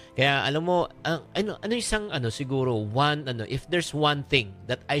na. Kaya, alam mo, siguro, if there's one thing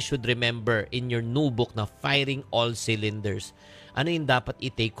that I should remember in your new book na Firing All Cylinders, ano yung dapat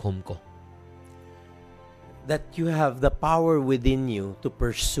i-take home ko? That you have the power within you to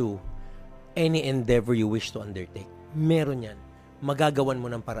pursue any endeavor you wish to undertake. Meron yan. Magagawan mo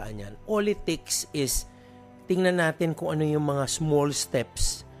ng paraan yan. All it takes is tingnan natin kung ano yung mga small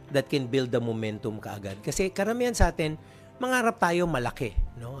steps that can build the momentum kaagad. Kasi karamihan sa atin, mangarap tayo malaki,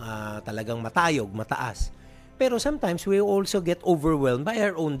 no? Talagang matayog, mataas. Pero sometimes we also get overwhelmed by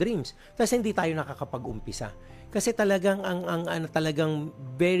our own dreams. Tapos hindi tayo nakakapag-umpisa. Kasi talagang talagang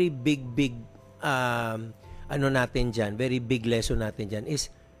very big natin diyan, very big lesson natin diyan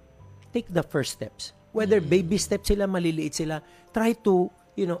is take the first steps. Whether baby steps sila, maliliit sila, try to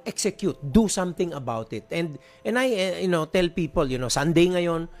execute, do something about it. And I tell people, Sunday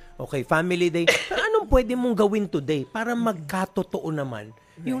ngayon, okay, family day, anong pwede mong gawin today para magkatotoo naman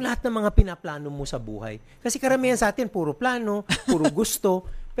yung lahat ng mga pinaplano mo sa buhay. Kasi karamihan sa atin, puro plano, puro gusto.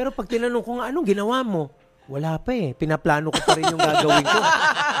 Pero pag tinanong ko nga, anong ginawa mo? Wala pa eh. Pinaplano ko pa rin yung gagawin ko.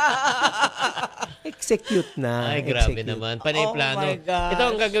 Execute na. Ay, grabe execute. naman. Panay plano. my gosh. Ito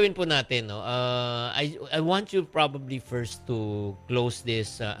ang gagawin po natin. No? I want you probably first to close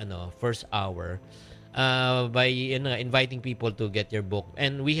this first hour by inviting people to get your book.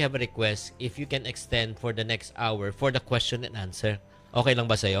 And we have a request if you can extend for the next hour for the question and answer. Okay lang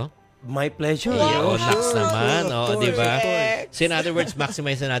ba sa'yo? My pleasure. Yeah, Nax naman. Di ba? Correct. So in other words,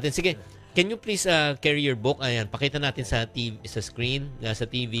 maximize na natin. Sige, can you please carry your book? Ayan, pakita natin sa TV, sa screen, sa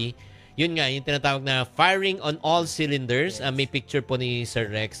TV. Yun nga, yung tinatawag na Firing on All Cylinders. May picture po ni Sir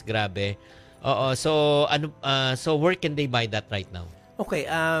Rex. Grabe. Oo, so where can they buy that right now? Okay,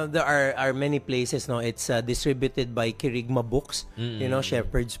 there are many places, no. It's distributed by Kirigma Books.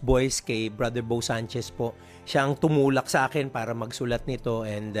 Shepherd's Boys kay Brother Bo Sanchez po. Siya ang tumulak sa akin para magsulat nito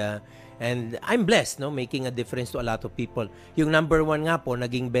and I'm blessed, no, making a difference to a lot of people. Yung number 1 nga po,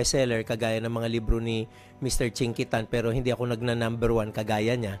 naging bestseller kagaya ng mga libro ni Mr. Chinkitan, pero hindi ako number 1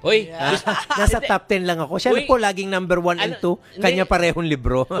 kagaya niya. Uy, Nasa top 10 lang ako. Siya Uy, na po laging number 1 and 2. Kanya parehong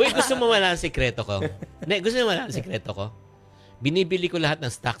libro. Uy, gusto mo wala ang sikreto ko? Gusto mo wala ang sikreto ko? Binibili ko lahat ng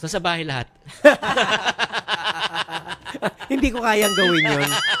stocks. Nasa bahay lahat. Hindi ko kayang gawin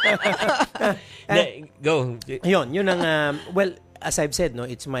yun. Go. Yun ang, as I've said, no,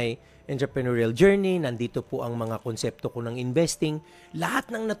 it's my entrepreneurial journey. Nandito po ang mga konsepto ko ng investing. Lahat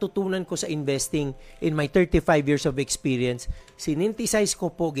ng natutunan ko sa investing in my 35 years of experience, sinynthesize ko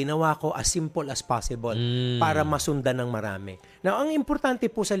po, ginawa ko as simple as possible para masundan ng marami. Now, ang importante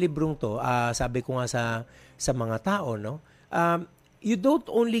po sa librong to, sabi ko nga sa mga tao, no, you don't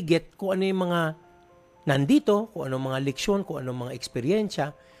only get kung ano yung mga nandito, kung anong mga leksyon, kung anong mga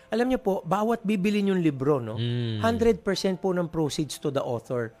eksperyensya. Alam niyo po, bawat bibili yung libro, no, 100% po ng proceeds to the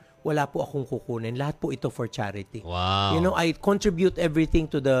author, wala po akong kukunin. Lahat po ito for charity. Wow. I contribute everything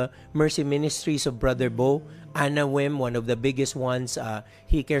to the Mercy Ministries of Brother Bo, Anna Wim, one of the biggest ones,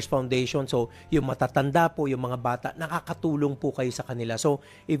 He Cares Foundation. So, yung matatanda po, yung mga bata, nakakatulong po kayo sa kanila. So,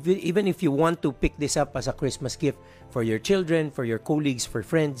 even if you want to pick this up as a Christmas gift for your children, for your colleagues, for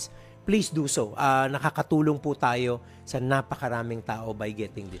friends, please do so. Nakakatulong po tayo sa napakaraming tao by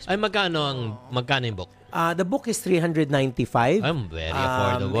getting this. Ay, magkano yung book? The book is $395. Very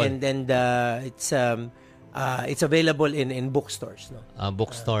affordable. And then it's available in bookstores. No?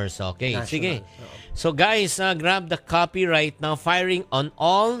 Bookstores, okay. National. Sige. So guys, grab the copy right now. Firing on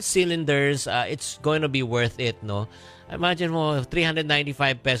All Cylinders. It's going to be worth it, no? Imagine mo,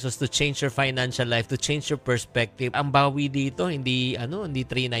 395 pesos to change your financial life, to change your perspective. Ang bawi dito, hindi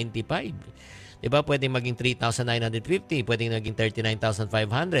 395. Diba? Pwedeng maging 3,950, pwedeng maging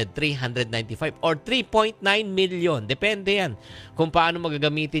 39,500, 395, or 3.9 million. Depende yan kung paano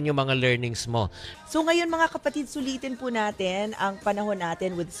magagamitin yung mga learnings mo. So ngayon mga kapatid, sulitin po natin ang panahon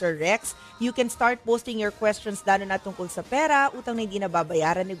natin with Sir Rex. You can start posting your questions lalo na tungkol sa pera, utang na hindi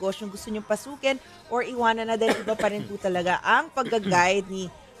nababayaran, negosyong gusto nyong pasukin, or iwanan na dahil iba pa rin po talaga ang pag-guide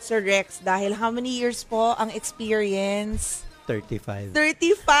ni Sir Rex. Dahil how many years po ang experience? 35.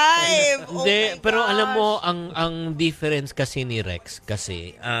 35! Oh Hindi, my pero gosh. alam mo, ang difference kasi ni Rex,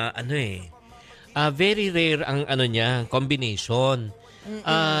 kasi, very rare ang niya, combination.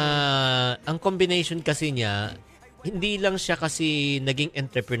 Ang combination kasi niya, hindi lang siya kasi naging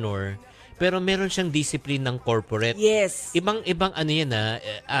entrepreneur, pero meron siyang discipline ng corporate. Yes. Ibang yan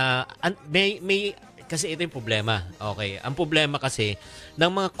may kasi ito yung problema. Okay. Ang problema kasi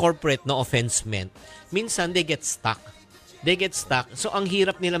ng mga corporate, no offense meant, minsan they get stuck. So, ang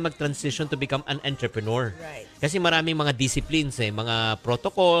hirap nila mag-transition to become an entrepreneur. Right. Kasi maraming mga disciplines, mga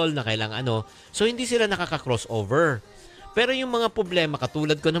protocol na kailangan So, hindi sila nakaka-crossover. Pero yung mga problema,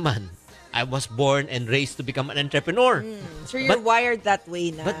 katulad ko naman, I was born and raised to become an entrepreneur. So you're wired that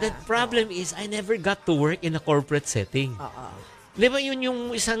way na. But the problem is, I never got to work in a corporate setting. Di ba yun yung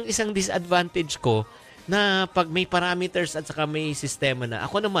isang disadvantage ko na pag may parameters at saka may sistema na.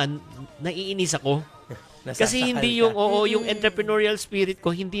 Ako naman, naiinis ako. Kasi hindi yung, yung entrepreneurial spirit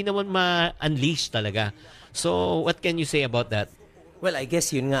ko, hindi naman ma-unleash talaga. So, what can you say about that? Well, I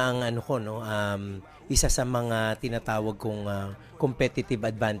guess yun nga ang isa sa mga tinatawag kong competitive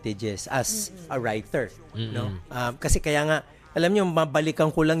advantages as a writer, no? Kasi kaya nga, alam niyo, mabalikan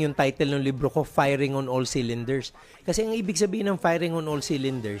ko lang yung title ng libro ko, Firing on All Cylinders. Kasi ang ibig sabihin ng Firing on All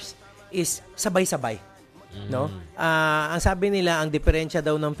Cylinders is sabay-sabay, no? Ang sabi nila, ang diferensya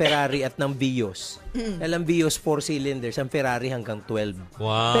daw ng Ferrari at ng Vios. Alam, Vios 4 cylinders, ang Ferrari hanggang 12.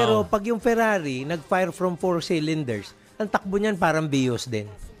 Wow. Pero pag yung Ferrari nag-fire from 4 cylinders, ang takbo niyan parang Vios din.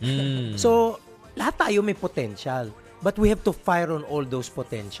 So, lahat tayo may potential. But we have to fire on all those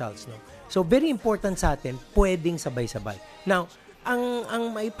potentials, no? So, very important sa atin, pwedeng sabay-sabay. Now,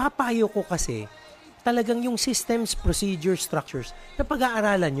 ang maipapayo ko kasi, talagang yung systems, procedures, structures, na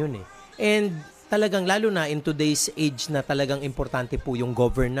pag-aaralan yun eh. And talagang lalo na in today's age na talagang importante po yung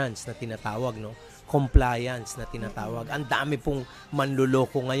governance na tinatawag, no? Compliance na tinatawag. Ang dami pong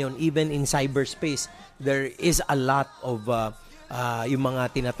manluloko ngayon. Even in cyberspace, there is a lot of yung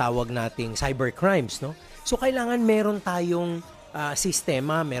mga tinatawag nating cybercrimes, no? So, kailangan meron tayong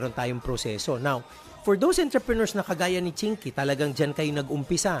sistema, meron tayong proseso. Now, for those entrepreneurs na kagaya ni Chinky, talagang dyan kayo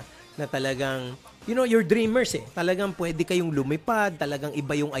nag-umpisa, na talagang, you're dreamers eh. Talagang pwede kayong lumipad, talagang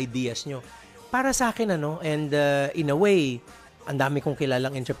iba yung ideas nyo. Para sa akin, and in a way, ang dami kong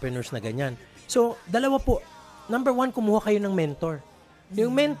kilalang entrepreneurs na ganyan. So, dalawa po. Number 1, kumuha kayo ng mentor.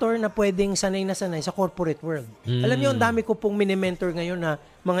 Yung mentor na pwedeng sanay na sanay sa corporate world. Alam niyo, ang dami ko pong mini-mentor ngayon na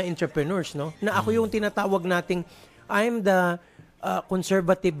mga entrepreneurs, no? Na ako yung tinatawag nating, I'm the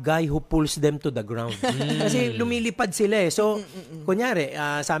conservative guy who pulls them to the ground. Kasi lumilipad sila eh. So, kunyari,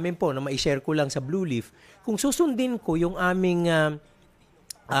 sa amin po, na ma-share ko lang sa Blue Leaf, kung susundin ko yung aming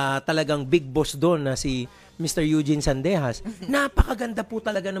talagang big boss doon na si Mr. Eugene Sandejas, napakaganda po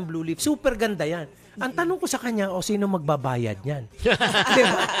talaga ng Blue Leaf. Super ganda yan. Ang tanong ko sa kanya, sino magbabayad yan?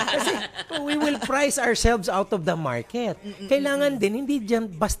 Diba? Kasi we will price ourselves out of the market. Kailangan din, hindi dyan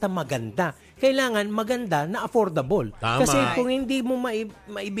basta maganda. Kailangan maganda na affordable. Tama. Kasi kung hindi mo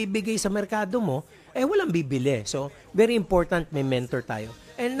maibibigay sa merkado mo, walang bibili. So, very important may mentor tayo.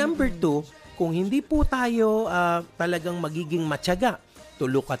 And number 2, kung hindi po tayo talagang magiging matyaga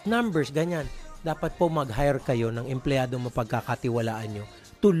to look at numbers, ganyan, dapat po mag-hire kayo ng empleyado mapagkakatiwalaan nyo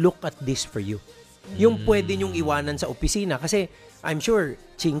to look at this for you. Yung pwede nyong iwanan sa opisina. Kasi I'm sure,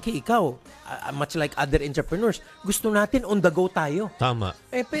 Chinky, ikaw, much like other entrepreneurs, gusto natin on the go tayo. Tama.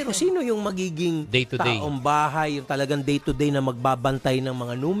 Pero sino yung magiging Day-to-day. taong bahay, yung talagang day-to-day na magbabantay ng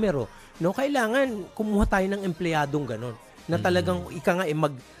mga numero? No, kailangan kumuha tayo ng empleyadong ganon na talagang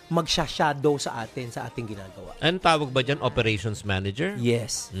mag-shadow sa ating ginagawa. Ano tawag ba dyan? Operations manager?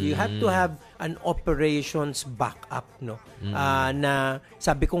 Yes. You have to have an operations backup, no? Na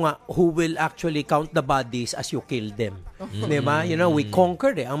sabi ko nga, who will actually count the bodies as you kill them. Diba? We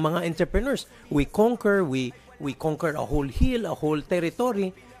conquered ang mga entrepreneurs. We conquer a whole hill, a whole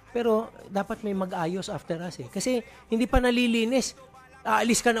territory, pero dapat may mag-ayos after us eh. Kasi hindi pa nalilinis.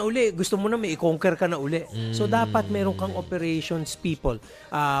 Aalis ka na uli, gusto mo na may i-conquer ka na uli. So, dapat meron kang operations people,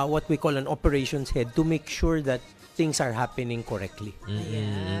 what we call an operations head, to make sure that things are happening correctly.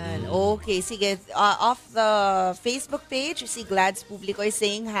 Ayan. Okay, sige. Off the Facebook page, si Glads Publico is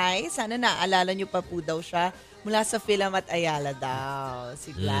saying hi. Sana naalala nyo pa po daw siya. Mula sa Film at Ayala daw.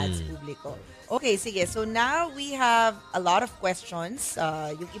 Si Glads Publico. Okay, sige. So now we have a lot of questions.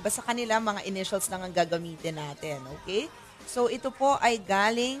 Yung iba sa kanila, mga initials lang ang gagamitin natin. Okay? So, ito po ay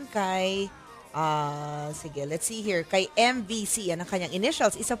galing kay, sige, let's see here, kay MVC, yan ang kanyang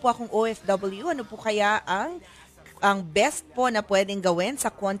initials. Isa po akong OFW. Ano po kaya ang best po na pwedeng gawin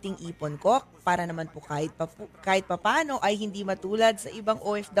sa konting ipon ko para naman po kahit papano ay hindi matulad sa ibang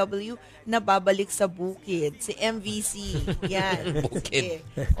OFW na babalik sa bukid. Si MVC. Yan. Bukid.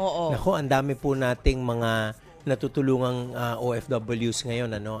 Oo. Nako, ang dami po nating mga natutulungang OFWs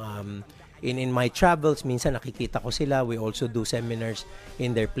ngayon, in my travels, minsan nakikita ko sila. We also do seminars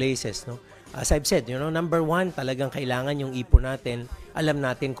in their places, no? As I've said, number 1, talagang kailangan yung ipon natin, alam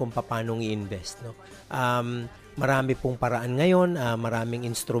natin kung paano i-invest, no? Marami pong paraan ngayon, maraming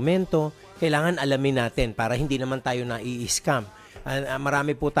instrumento, kailangan alamin natin para hindi naman tayo na-i-scam.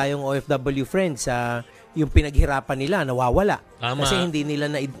 Marami po tayong OFW friends, yung pinaghirapan nila nawawala. Tama. Kasi hindi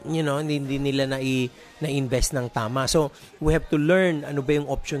nila na-invest ng tama. So, we have to learn ano ba yung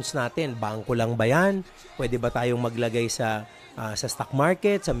options natin. Bangko lang ba yan? Pwede ba tayong maglagay sa stock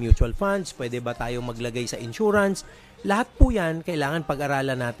market, sa mutual funds? Pwede ba tayong maglagay sa insurance? Lahat po yan, kailangan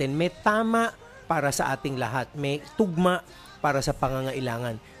pag-aralan natin. May tama para sa ating lahat. May tugma para sa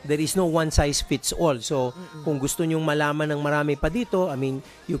pangangailangan. There is no one size fits all. So, kung gusto nyong malaman ng marami pa dito, I mean,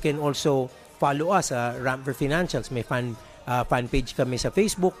 you can also follow us, Ramper Financials. May fan page kami sa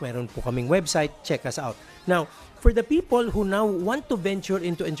Facebook, meron po kaming website, check us out. Now, for the people who now want to venture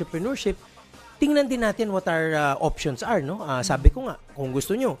into entrepreneurship, tingnan din natin what our options are, no? Sabi ko nga, kung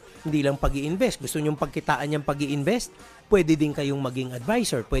gusto nyo, hindi lang pag-i-invest, gusto nyo pagkitaan yung pag-i-invest, pwede din kayong maging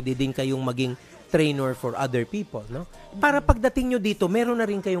advisor, pwede din kayong maging trainer for other people, no? Para pagdating nyo dito, meron na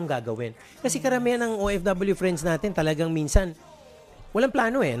rin kayong gagawin. Kasi karamihan ng OFW friends natin talagang minsan, walang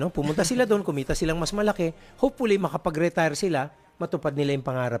plano no? Pumunta sila doon, kumita silang mas malaki, hopefully makapag-retire sila, matupad nila yung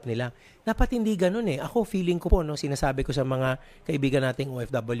pangarap nila. Dapat hindi ganun Ako, feeling ko po, no, sinasabi ko sa mga kaibigan nating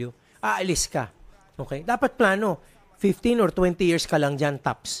OFW, aalis ka. Okay? Dapat plano. 15 or 20 years ka lang dyan,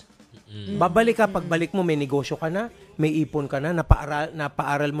 tops. Babalik ka, pagbalik mo, may negosyo ka na, may ipon ka na,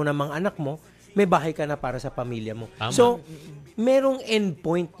 napaaral mo na mga anak mo, may bahay ka na para sa pamilya mo. Tama. So, merong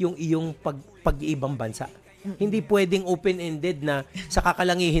endpoint yung iyong pag-iibang bansa. Hindi pwedeng open-ended na sa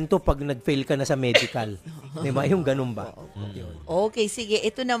kakalangihin to pag nag-fail ka na sa medical. Diba? Yung ganun ba? Okay, sige.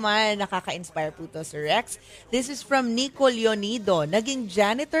 Ito naman, nakaka-inspire po to, Sir Rex. This is from Nico Leonido. Naging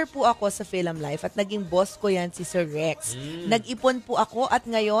janitor po ako sa Film Life at naging boss ko yan si Sir Rex. Nag-ipon po ako at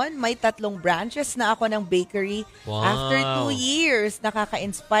ngayon may 3 branches na ako ng bakery. Wow. After 2 years,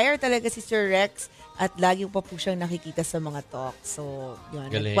 nakaka-inspire talaga si Sir Rex at lagi pa po siyang nakikita sa mga talk. So,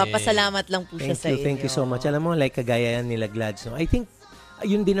 yun. Galing. Nagpapasalamat lang po siya sa inyo. Thank you so much. Alam mo, like kagaya yan nila Glads, no? I think,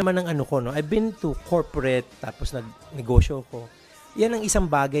 yun din naman ang ano ko, no? I've been to corporate, tapos nagnegosyo ko. Yan ang isang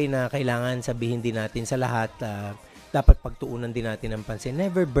bagay na kailangan sabihin din natin sa lahat. Dapat pagtuunan din natin ng pansin.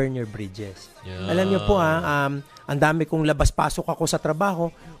 Never burn your bridges. Yeah. Alam niyo po, ang dami kong labas-pasok ako sa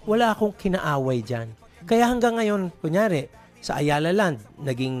trabaho, wala akong kinaaway dyan. Kaya hanggang ngayon, kunyari, sa Ayala Land,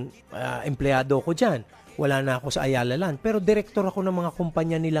 naging empleyado ko dyan. Wala na ako sa Ayala Land. Pero director ako ng mga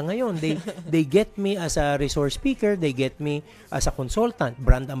kumpanya nila ngayon. They get me as a resource speaker. They get me as a consultant.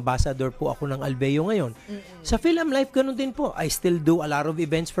 Brand ambassador po ako ng Alveo ngayon. Sa Film Life, ganun din po. I still do a lot of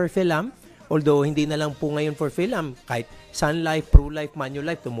events for Film. Although, hindi na lang po ngayon for Film. Kahit Sun Life, Pro Life,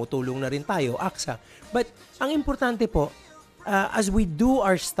 Manulife, tumutulong na rin tayo, AXA. But, ang importante po, as we do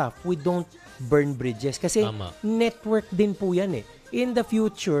our stuff, we don't burn bridges. Kasi Tama. network din po yan In the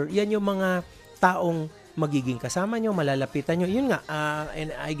future, yan yung mga taong magiging kasama nyo, malalapitan nyo. Yun nga,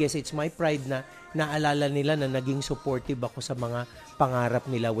 and I guess it's my pride na naalala nila na naging supportive ako sa mga pangarap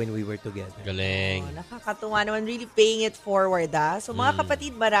nila when we were together. Galing. Nakakatuwa naman, really paying it forward. So mga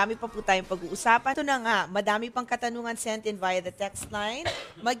kapatid, marami pa po tayong pag-uusapan. Ito na nga, madami pang katanungan sent in via the text line,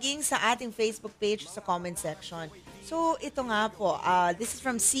 maging sa ating Facebook page sa comment section. So ito nga po, this is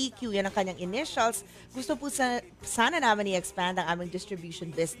from CQ, yan ang kanyang initials. Gusto po sana naman i-expand ang aming distribution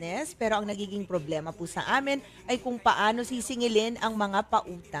business, pero ang nagiging problema po sa amin ay kung paano sisingilin ang mga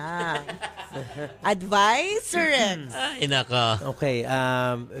pautang. Advice, Sir Rex? Ay, naka. Okay,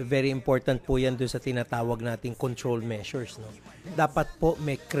 very important po yan doon sa tinatawag nating control measures. No? Dapat po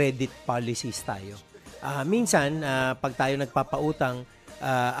may credit policies tayo. Minsan, pag tayo nagpapautang,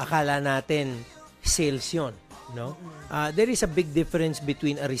 akala natin sales yun. No? There is a big difference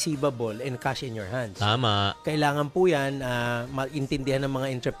between a receivable and cash in your hands. Tama. Kailangan po yan maintindihan ng mga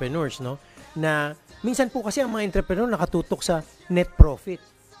entrepreneurs, no? Na minsan po kasi ang mga entrepreneur nakatutok sa net profit.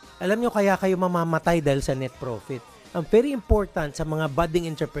 Alam nyo, kaya kayo mamamatay dahil sa net profit. Ang very important sa mga budding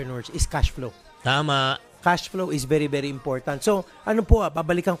entrepreneurs is cash flow. Tama. Cash flow is very, very important. So, ano po,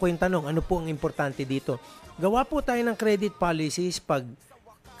 babalikan ko yung tanong, ano po ang importante dito? Gawa po tayo ng credit policies pag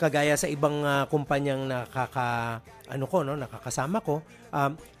kagaya sa ibang kumpanyang nakakasama ko,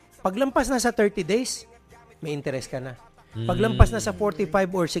 paglampas na sa 30 days, may interest ka na. Paglampas na sa 45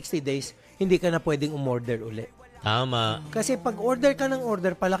 or 60 days, hindi ka na pwedeng umorder uli. Tama. Kasi pag order ka ng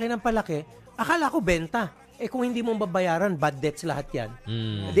order, palaki ng palaki, akala ko benta. Kung hindi mo babayaran, bad debts lahat yan.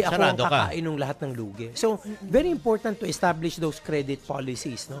 Hindi ako ang kakain ng lahat ng lugi. So, very important to establish those credit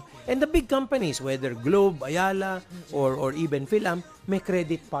policies. No? And the big companies, whether Globe, Ayala, or even Film, may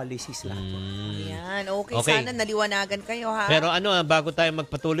credit policies lahat. Yan, okay. Sana naliwanagan kayo, ha? Pero bago tayo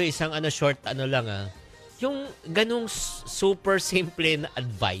magpatuloy, isang short lang. Yung ganung super simple na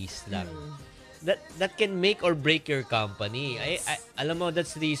advice lang. That can make or break your company. Yes. I alam mo,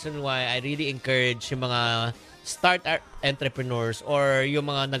 that's the reason why I really encourage yung mga start entrepreneurs or yung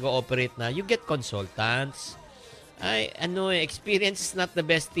mga nag-ooperate na, you get consultants. Experience is not the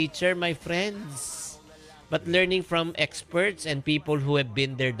best teacher, my friends. But learning from experts and people who have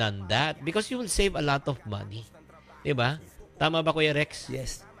been there, done that. Because you will save a lot of money. Diba? Tama ba, Kuya Rex?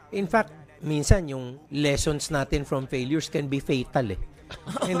 Yes. In fact, minsan yung lessons natin from failures can be fatal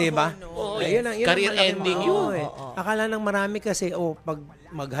Hindi ba? Oo, Yun ang career malaking ending baon, yun. eh. Akala ng marami kasi, pag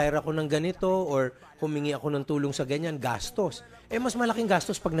mag-hire ako ng ganito or humingi ako ng tulong sa ganyan, gastos. Mas malaking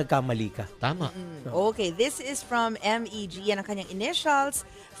gastos pag nagkamali ka. Tama. Okay, this is from MEG. Yan ang kanyang initials.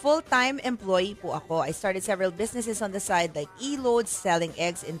 Full-time employee po ako. I started several businesses on the side like e-loads, selling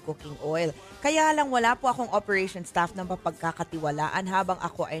eggs, and cooking oil. Kaya lang wala po akong operation staff na mapagkakatiwalaan habang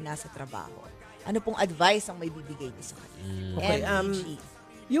ako ay nasa trabaho. Ano pong advice ang may bibigay niyo sa kanya? Okay, MEG.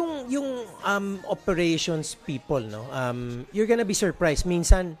 yung operations people, no? You're gonna be surprised.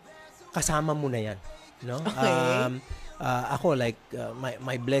 Minsan kasama mo na 'yan, no? Okay. Ako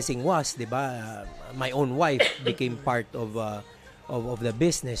my blessing was, 'di ba? My own wife became part of the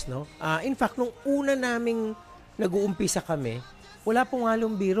business, no? In fact, nung una naming nag-uumpisa kami, wala pong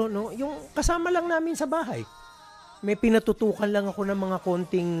halong biro, no? Yung kasama lang namin sa bahay. May pinatutukan lang ako ng mga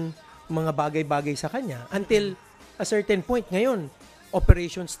konting mga bagay-bagay sa kanya until a certain point. Ngayon,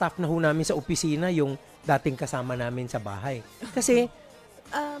 operation staff na ho namin sa opisina yung dating kasama namin sa bahay. Kasi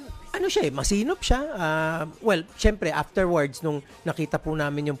masinop siya. Syempre afterwards nung nakita po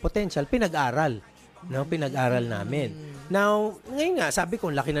namin yung potential, pinag-aral namin. Now, ngayon nga sabi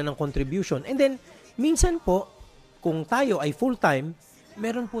ko laki na ng contribution. And then minsan po kung tayo ay full-time,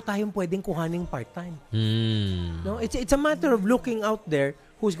 meron po tayong pwedeng kuhaning part-time. No, it's a matter of looking out there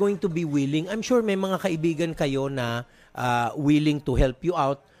who's going to be willing. I'm sure may mga kaibigan kayo na willing to help you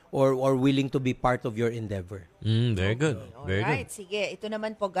out or willing to be part of your endeavor. Very good. Very good. Alright, sige. Ito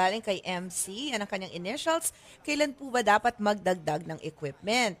naman po galing kay MC. Yan ang kanyang initials. Kailan po ba dapat magdagdag ng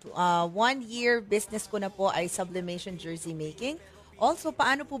equipment? 1 year business ko na po ay sublimation jersey making. Also,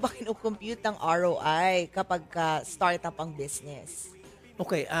 paano po ba kinukompute ng ROI kapag startup ang business?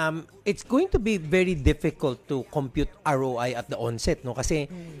 Okay, it's going to be very difficult to compute ROI at the onset, no? Kasi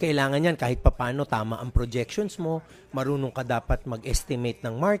kailangan yan kahit papano tama ang projections mo, marunong ka dapat mag-estimate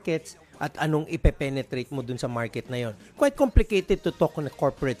ng markets at anong ipe-penetrate mo dun sa market na yon. Quite complicated to talk on a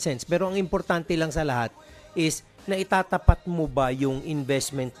corporate sense, pero ang importante lang sa lahat is na itatapat mo ba yung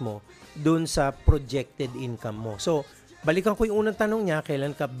investment mo dun sa projected income mo. So, balikan ko yung unang tanong niya,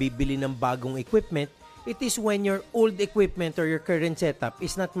 kailan ka bibili ng bagong equipment? It is when your old equipment or your current setup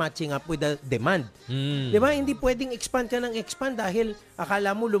is not matching up with the demand. Di ba? Hindi pwedeng expand ka ng expand dahil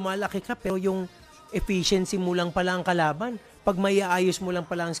akala mo lumalaki ka pero yung efficiency mo lang pala ang kalaban. Pag may aayos mo lang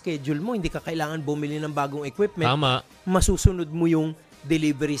pala ang schedule mo, hindi ka kailangan bumili ng bagong equipment. Tama. Masusunod mo yung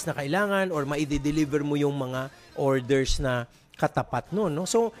deliveries na kailangan or maide-deliver mo yung mga orders na katapat no.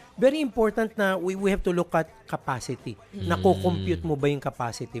 So, very important na we have to look at capacity. Nako-compute mo ba yung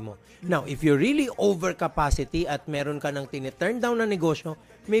capacity mo? Now, if you're really over capacity at meron ka ng tine-turn down na negosyo,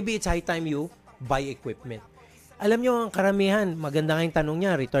 maybe it's high time you buy equipment. Alam nyo, ang karamihan, maganda nga yung tanong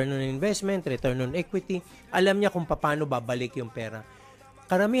niya, return on investment, return on equity, alam niya kung paano babalik yung pera.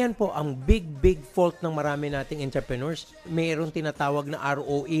 Karamihan po, ang big fault ng marami nating entrepreneurs, mayroong tinatawag na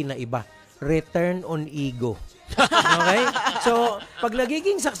ROE na iba. Return on ego. Okay? So, pag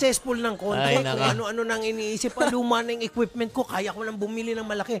nagiging successful ng konti, kung ano-ano nang iniisip, luma na yung equipment ko, kaya ko nang bumili ng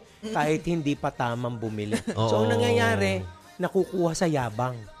malaki. Kahit hindi pa tamang bumili. So, ang nangyayari, nakukuha sa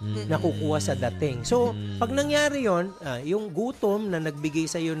yabang. Nakukuha sa dating. So, pag nangyari yon, yung gutom na nagbigay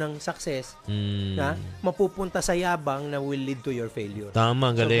sa iyo ng success, mapupunta sa yabang na will lead to your failure.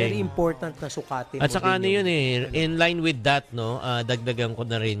 Tama, galing. So, very important na sukatin mo. At saka ano yun in line with that, no, dagdagan ko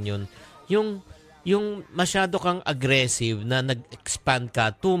na rin yun. Yung masyado kang aggressive na nag-expand ka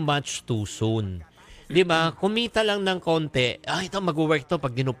too much too soon. 'Di ba? Kumita lang ng konti. Ito mag-work to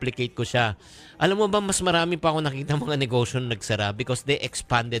pag dinuplicate ko siya. Alam mo ba mas marami pa ako nakita mga negosyo na nagsara because they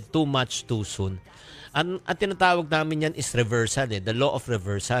expanded too much too soon. At tinatawag namin yan is reversal, the law of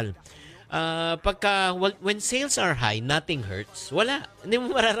reversal. When sales are high, nothing hurts. Wala. Hindi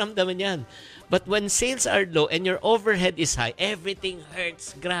mo mararamdaman yan. But when sales are low and your overhead is high, everything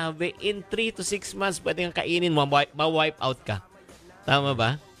hurts. Grabe. In 3 to 6 months, pwede kang kainin, ma-wipe out ka. Tama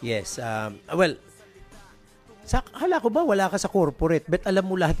ba? Yes. Akala ko ba wala ka sa corporate? Bet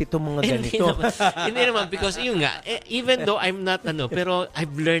alam mo lahat itong mga ganito. Hindi naman. Because yun nga, even though I'm not, pero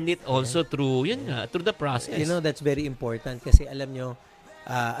I've learned it also through the process. You know, that's very important kasi alam nyo,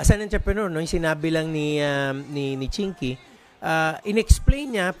 as an entrepreneur, no, yung sinabi lang ni Chinky,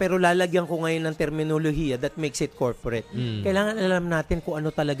 in-explain niya pero lalagyan ko ngayon ng terminolohiya that makes it corporate. Kailangan alam natin kung ano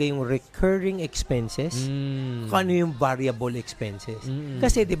talaga yung recurring expenses, kung ano yung variable expenses.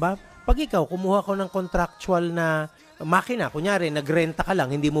 Kasi 'di ba, pag ikaw kumuha ko ng contractual na makina, kunyari nagrenta ka lang,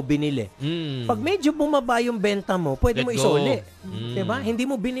 hindi mo binili. Pag medyo bumaba yung benta mo, pwede mo isoli. 'Di ba? Hindi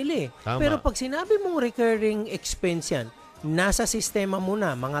mo binili. Pero pag sinabi mong recurring expense yan, nasa sistema mo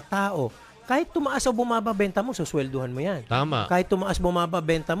na, mga tao, kahit tumaas o bumaba benta mo, suswelduhan mo yan. Tama. Kahit tumaas bumaba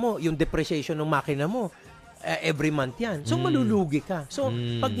benta mo, yung depreciation ng makina mo, every month yan. So, malulugi ka. So,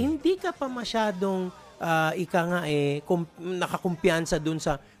 pag hindi ka pa masyadong, nakakumpiyansa dun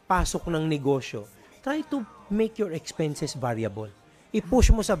sa pasok ng negosyo, try to make your expenses variable.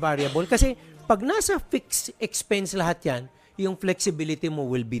 I-push mo sa variable. Kasi, pag nasa fixed expense lahat yan, yung flexibility mo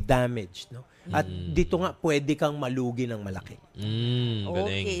will be damaged. No? At dito nga, pwede kang malugi ng malaki. Galing.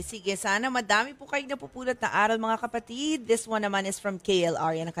 Okay, sige. Sana madami po kayong napupulot na aral, mga kapatid. This one naman is from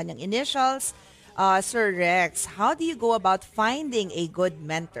KLR. Yan ang kanyang initials. Sir Rex, how do you go about finding a good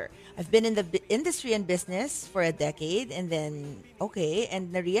mentor? I've been in the industry and business for a decade and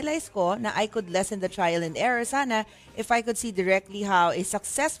na-realize ko na I could lessen the trial and error sana if I could see directly how a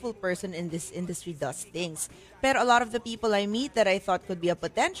successful person in this industry does things. Pero a lot of the people I meet that I thought could be a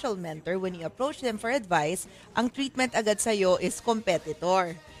potential mentor, when you approach them for advice, ang treatment agad sa'yo is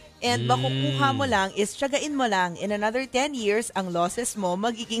competitor. And makukuha mo lang is tiyagain mo lang. In another 10 years, ang losses mo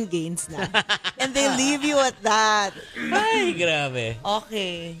magiging gains na. And they leave you at that. Ay, grabe.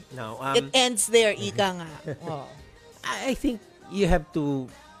 Okay. Now, It ends there, ika nga. Oh. I think you have to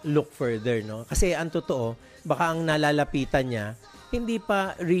look further, no? Kasi ang totoo, baka ang nalalapitan niya, hindi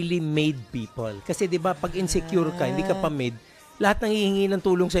pa really made people. Kasi 'di ba pag insecure ka, hindi ka pa made, lahat nang hihingi ng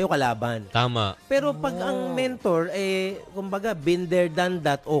tulong sa iyo kalaban. Tama. Pero pag ang mentor kumbaga been there done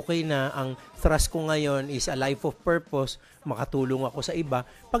that, okay na, ang thrust ko ngayon is a life of purpose, makatulong ako sa iba.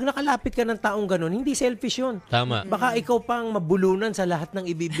 Pag nakalapit ka ng taong ganun, hindi selfish 'yun. Tama. Baka ikaw pang mabulunan sa lahat ng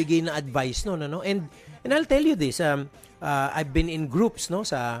ibibigay na advice no, ano? And I'll tell you this, I've been in groups, no,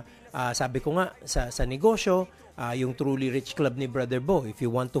 sa sabi ko nga sa negosyo, yung Truly Rich Club ni Brother Bo. If you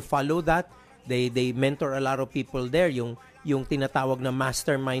want to follow that, they mentor a lot of people there. Yung tinatawag na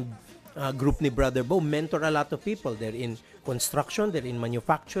mastermind group ni Brother Bo, mentor a lot of people. They're in construction, they're in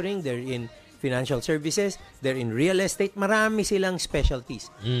manufacturing, they're in financial services, they're in real estate. Marami silang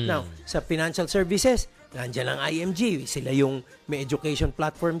specialties. Now, sa financial services, nandiyan ang IMG. Sila yung may education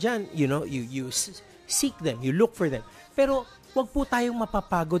platform dyan. You know, you seek them, you look for them. Pero wag po tayong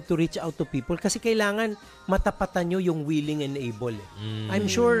mapapagod to reach out to people kasi kailangan matapatan nyo yung willing and able.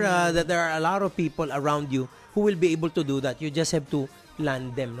 I'm sure that there are a lot of people around you who will be able to do that. You just have to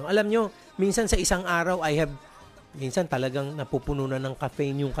land them. No? Alam nyo, minsan sa isang araw, minsan talagang napupuno na ng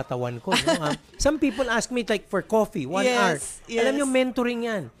caffeine yung katawan ko. No? Some people ask me like for coffee, 1 hour. Yes. Alam nyo, mentoring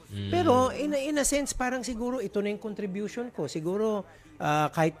yan. Pero in a sense, parang siguro ito na yung contribution ko. Siguro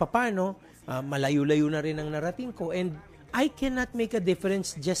kahit papano, malayo-layo na rin ang narating ko. And I cannot make a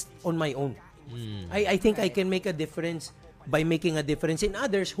difference just on my own. I think I can make a difference by making a difference in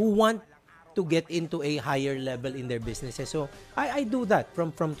others who want to get into a higher level in their businesses. So, I do that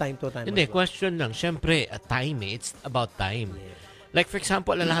from time to time. Hindi, question lang. Siyempre, time It's about time. Like, for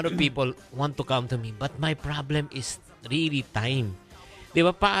example, a lot of people want to come to me, but my problem is really time. Di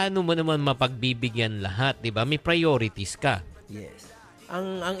ba, paano mo naman mapagbibigyan lahat? Di ba, may priorities ka. Yes.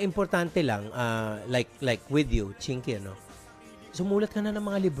 Ang importante lang, like with you, Chinky, no? Sumulat ka na ng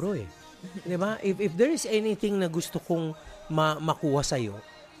mga libro eh. 'Di ba? If there is anything na gusto kong makuha sa iyo,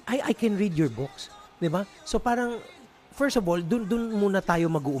 I can read your books, 'di ba? So parang first of all, dun muna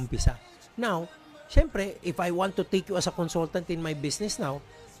tayo mag-uumpisa. Now, syempre, if I want to take you as a consultant in my business now,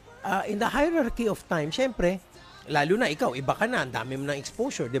 in the hierarchy of time, syempre, lalo na ikaw, iba ka na, ang dami mo ng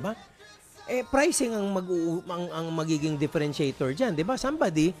exposure, 'di ba? Pricing ang magiging differentiator diyan, 'di ba?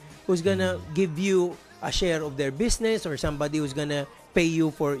 Somebody who's gonna give you a share of their business or somebody who's gonna pay you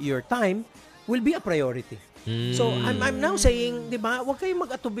for your time will be a priority. So I'm now saying, 'di ba? Huwag kayong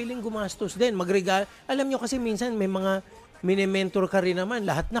mag-atubiling gumastos din, magregalo. Alam nyo kasi minsan may mga mini-mentor ka rin naman,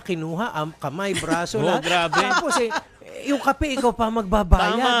 lahat na kinuha, kamay, braso, lahat. Grabe. Tapos yung kape ikaw pa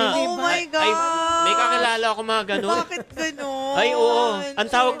magbabayad. Tama. Hindi Oh ba? my God! Ay, may kakilala ako mga ganun. Bakit ganun? Ay, oo. Ang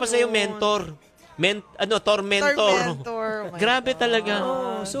tawag pa sa'yo, mentor. Tormentor. Oh my Grabe God. talaga.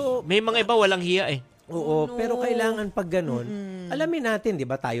 So, May mga iba walang hiya eh. oo, pero kailangan pag ganun, alamin natin, 'di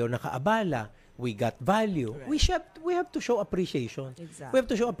ba, tayo nakaabala, we got value. Right. We have to show appreciation. Exactly. We have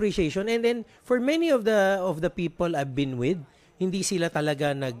to show appreciation, and then for many of the people I've been with, hindi sila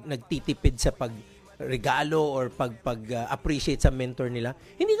talaga nagtitipid sa regalo or appreciate sa mentor nila.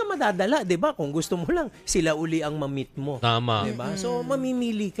 Hindi ka madadala, 'di ba? Kung gusto mo lang sila uli ang ma-meet mo. Tama. 'Di ba? So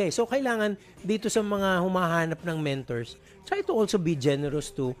mamimili ka. So kailangan dito sa mga humahanap ng mentors, try to also be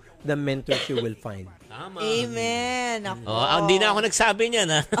generous to the mentors you will find. Tama. Amen. Ako. Hindi na ako nagsabi niyan,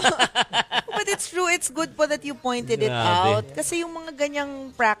 ha? But it's true. It's good po that you pointed it Grabe. out. Kasi yung mga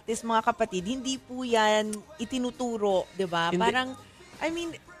ganyang practice, mga kapatid, hindi po yan itinuturo, di ba? Hindi. Parang, I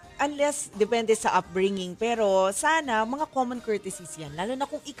mean, unless depende sa upbringing, pero sana mga common courtesies yan. Lalo na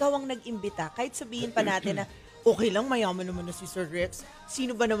kung ikaw ang nag-imbita, kahit sabihin pa natin na okay lang, mayaman naman na si Sir Rex.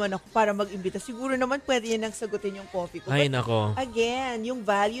 Sino ba naman ako para mag-imbita? Siguro naman pwede yan ang sagutin yung coffee ko. Ay, But nako. again, yung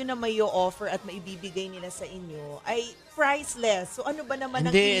value na may offer at maibibigay nila sa inyo ay priceless. So ano ba naman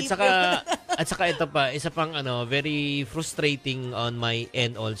ang Hindi, iniipon? at saka ito pa, isa pang very frustrating on my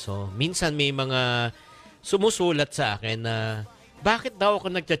end also. Minsan may mga sumusulat sa akin na bakit daw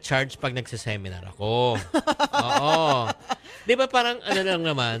ako nagcha-charge pag nagsiseminar ako? Oo. 'Di ba parang ano lang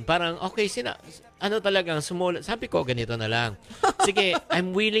naman, parang okay talagang sumulat. Sabi ko ganito na lang. Sige,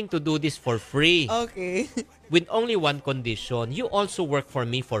 I'm willing to do this for free. Okay. With only one condition, you also work for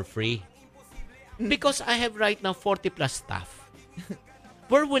me for free. Because I have right now 40 plus staff.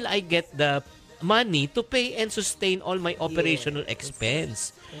 Where will I get the money to pay and sustain all my operational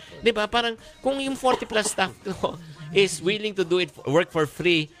expense? Okay. 'Di ba? Parang kung yung 40 plus staff ko is willing to do it work for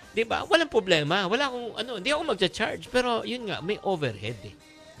free, 'di ba? Walang problema. Wala akong hindi ako magcha-charge, pero yun nga, may overhead eh.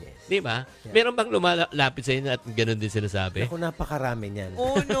 Yes. 'Di ba? Yeah. Meron bang lumalapit sa inyo at ganoon din sinasabi? Ako, napakarami niyan.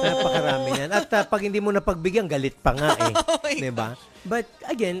 Oh no. Napakarami niyan. At pag hindi mo napagbigyan, galit pa nga eh. Oh my 'Di ba? But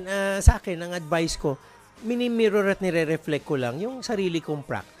again, sa akin, ang advice ko, mini-mirror at nire-reflect ko lang yung sarili kong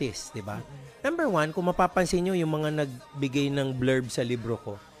practice, 'di ba? Number one, kung mapapansin nyo yung mga nagbigay ng blurb sa libro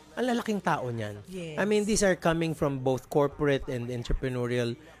ko, ang lalaking tao niyan. Yes. I mean, these are coming from both corporate and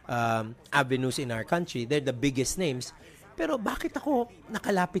entrepreneurial avenues in our country. They're the biggest names. Pero bakit ako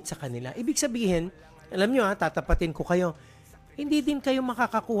nakalapit sa kanila? Ibig sabihin, alam nyo tatapatin ko kayo, hindi din kayo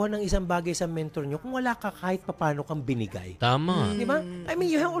makakakuha ng isang bagay sa mentor nyo kung wala ka kahit papano kang binigay. Tama. Di ba? I mean,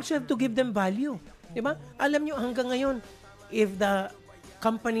 you also have to give them value. Di ba? Alam nyo, hanggang ngayon, if the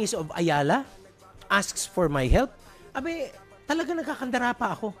companies of Ayala asks for my help, talaga nagkakandara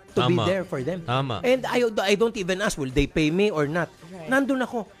pa ako to be Tama. there for them. Tama. And I don't even ask, will they pay me or not? Right. Nandun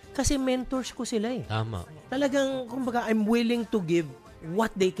ako. Kasi mentors ko sila eh. Tama. Talagang, kumbaga, I'm willing to give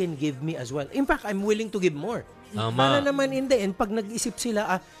what they can give me as well. In fact, I'm willing to give more. Tama. Para naman in the end, pag nag-isip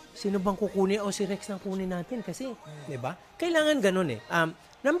sila, sino bang kukunin? O si Rex nang kunin natin. Kasi, di ba? Kailangan ganun eh.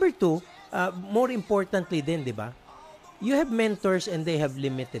 Number two, more importantly din, di ba? You have mentors and they have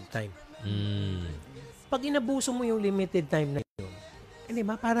limited time. Pag inabuso mo yung limited time na yun, di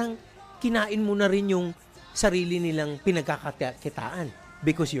ba? Parang kinain mo na rin yung sarili nilang pinagkakakitaan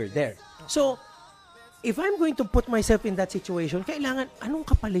because you're there. So, if I'm going to put myself in that situation, kailangan, anong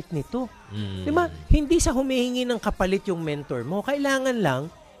kapalit nito? Di ba? Hindi sa humihingi ng kapalit yung mentor mo. Kailangan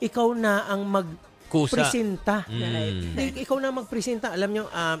lang, ikaw na ang presenta. Ikaw na magpresenta. Alam nyo,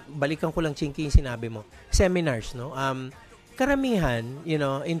 balikan ko lang, Chinky, yung sinabi mo. Seminars, no? Karamihan,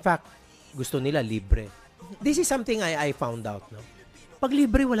 in fact, gusto nila libre. This is something I found out, no? Pag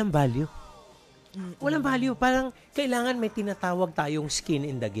libre, walang value. Walang value. Parang kailangan may tinatawag tayong skin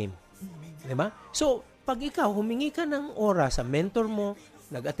in the game. Diba? So, pag ikaw, humingi ka ng oras sa mentor mo,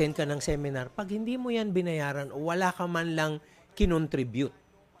 nag-attend ka ng seminar, pag hindi mo yan binayaran o wala ka man lang kinontribute,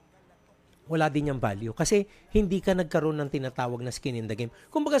 wala din yung value. Kasi hindi ka nagkaroon ng tinatawag na skin in the game.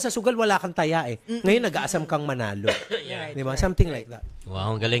 Kumbaga sa sugal, wala kang taya eh. Ngayon, nag-aasam kang manalo. Right, Diba? Something like that.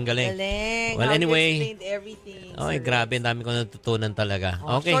 Wow, galing-galing. Galing. Well, How you anyway. explained everything. Oy, Sir grabe, Rex. ang dami ko natutunan talaga.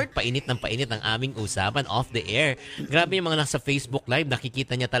 Okay, short. painit ng aming usapan off the air. Grabe yung mga nasa Facebook Live,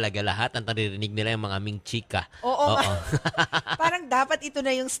 nakikita niya talaga lahat. Ang naririnig nila yung mga aming chika. Oo nga. Parang dapat ito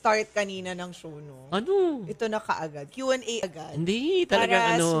na yung start kanina ng show, no? Ano? Ito na kaagad. Q&A agad. Hindi,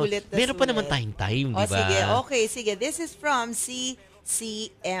 talaga Para sulit na Meron pa sulit. naman tayong time, di ba? Sige. Okay, sige. This is from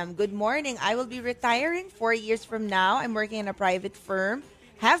CCM. Good morning. I will be retiring 4 years from now. I'm working in a private firm.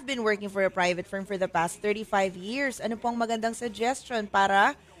 Have been working for a private firm for the past 35 years. Ano pong magandang suggestion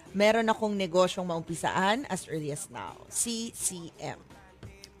para meron akong negosyong maumpisaan as early as now? CCM.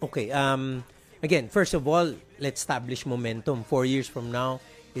 Okay. Again, first of all, let's establish momentum. 4 years from now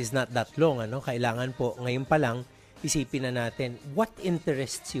is not that long. Kailangan po, ngayon pa lang, isipin na natin what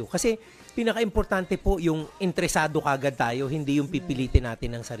interests you. Kasi pinaka-importante po yung interesado kagad tayo, hindi yung pipilitin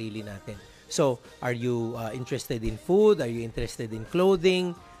natin ng sarili natin. So, are you interested in food? Are you interested in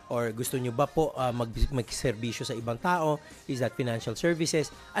clothing? Or gusto nyo ba po mag-serbisyo sa ibang tao? Is that financial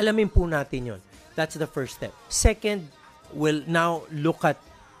services? Alamin po natin yon. That's the first step. Second, we'll now look at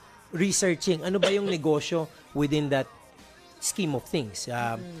researching ano ba yung negosyo within that scheme of things.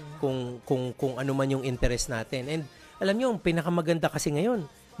 Kung ano man yung interest natin. And alam nyo, pinakamaganda kasi ngayon,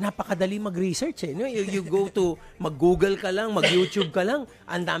 napakadali mag-research eh. You go to, mag-Google ka lang, mag-YouTube ka lang,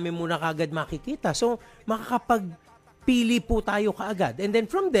 ang dami mo na kagad makikita. So, makakapagpili po tayo kaagad. And then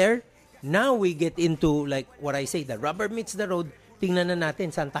from there, now we get into like what I say, the rubber meets the road. Tingnan na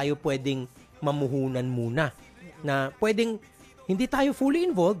natin saan tayo pwedeng mamuhunan muna. Na pwedeng hindi tayo fully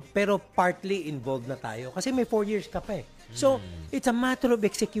involved, pero partly involved na tayo. Kasi may 4 years ka pa eh. So, it's a matter of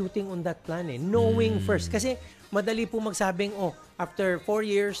executing on that plan eh. Knowing first. Kasi madali po magsabing, after 4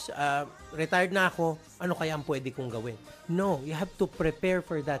 years, retired na ako, ano kaya ang pwede kong gawin? No, you have to prepare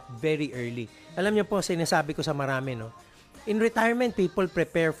for that very early. Alam niyo po, sinasabi ko sa marami, no? In retirement, people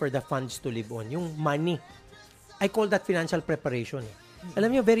prepare for the funds to live on. Yung money. I call that financial preparation.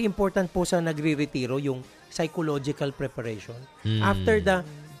 Alam niyo, very important po sa nagre-retiro, yung psychological preparation. After the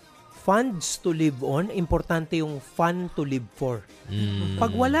funds to live on, importante yung fun to live for.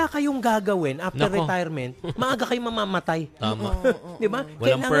 Pag wala kayong gagawin after retirement, maaga kayo mamamatay. Tama. Di ba?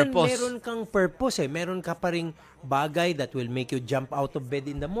 Walang Kailangan purpose. meron kang purpose eh. Meron ka pa ring bagay that will make you jump out of bed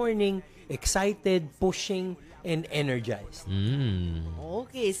in the morning, excited, pushing, and energized.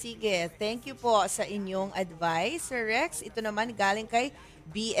 Okay, sige. Thank you po sa inyong advice, Sir Rex. Ito naman galing kay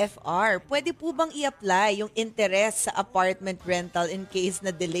BFR. Pwede po bang i-apply yung interest sa apartment rental in case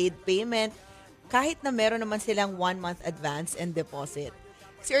na delayed payment kahit na meron naman silang 1-month advance and deposit?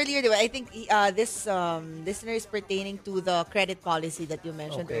 Kasi earlier, di ba, I think this listener is pertaining to the credit policy that you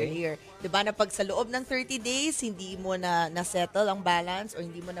mentioned earlier. Di ba, na pag sa loob ng 30 days, hindi mo na-settle ang balance o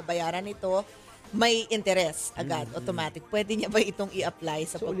hindi mo nabayaran ito, may interest agad, automatic. Pwede niya ba itong i-apply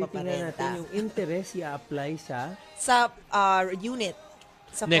sa So, ulitin na pagpaparenta? natin yung interest i-apply sa Unit.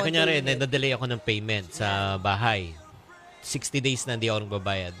 Sa Hindi, condo kunyari, unit. na-delay ako ng payment sa bahay. 60 days na hindi ako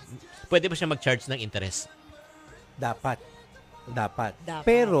nagbabayad. Pwede ba siya mag-charge ng interest? dapat. Dapat.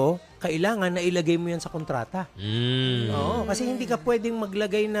 Pero, kailangan na ilagay mo yan sa kontrata. Mm. Oo, kasi hindi ka pwedeng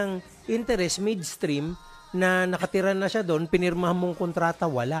maglagay ng interest midstream na nakatira na siya doon, pinirmahan mong kontrata,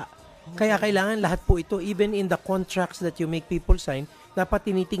 wala. Kaya kailangan lahat po ito, even in the contracts that you make people sign, dapat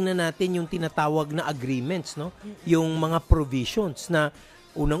tinitingnan natin yung tinatawag na agreements, no? Yung mga provisions na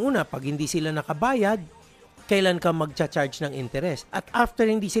unang-una, pag hindi sila nakabayad, kailan ka magcha-charge ng interest. At after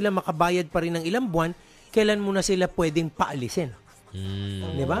hindi sila makabayad pa rin ng ilang buwan, kailan mo na sila pwedeng paalisin.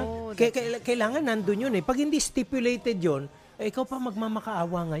 Di ba? Kailangan nandun yun eh. Pag hindi stipulated yun, ikaw pa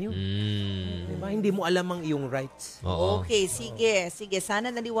magmamakaawa ngayon. Di ba? Hindi mo alam ang iyong rights. Oo. Okay, sige. Sige,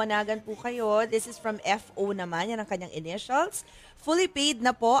 sana naliwanagan po kayo. This is from FO naman. Yan ang kanyang initials. Fully paid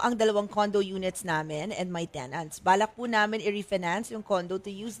na po ang 2 condo units namin and my tenants. Balak po namin i-refinance yung condo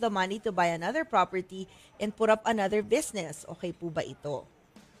to use the money to buy another property and put up another business. Okay po ba ito?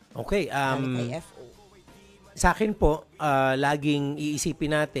 Okay. Galing kay FO. Sa akin po, laging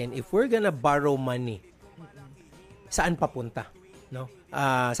iisipin natin, if we're gonna borrow money, saan papunta? No?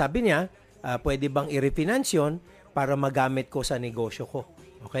 Sabi niya, pwede bang i-refinance yun para magamit ko sa negosyo ko?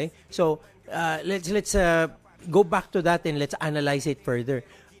 Okay? So, let's go back to that and let's analyze it further.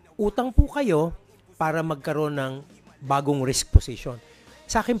 Utang po kayo para magkaroon ng bagong risk position.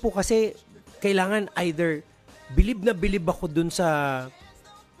 Sa akin po kasi, kailangan either bilib na bilib ako dun sa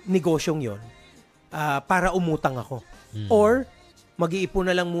negosyong yon para umutang ako. Or,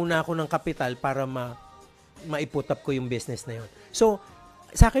 mag-iipon na lang muna ako ng kapital para maiput up ko yung business na yun. So,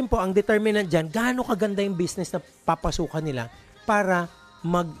 sa akin po, ang determinant dyan, gaano kaganda yung business na papasukan nila para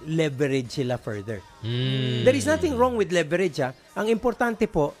mag-leverage sila further. There is nothing wrong with leverage. Ang importante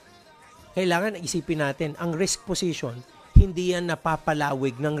po, kailangan isipin natin, ang risk position, hindi yan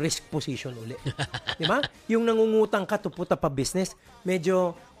napapalawig ng risk position uli. Di ba? Yung nangungutang ka to put up a business,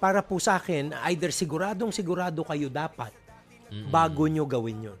 medyo para po sa akin, either siguro kayo dapat bago nyo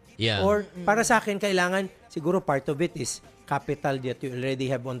gawin yun. Yeah. Or para sa akin, kailangan, siguro part of it is capital that you already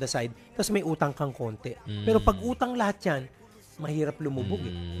have on the side, tapos may utang kang konti. Pero pag utang lahat yan, mahirap lumubog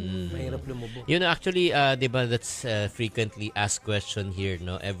eh. Mahirap lumubog. You know, actually, di ba, that's frequently asked question here,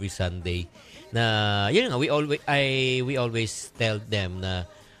 no, every Sunday. Na, yun nga, we always tell them na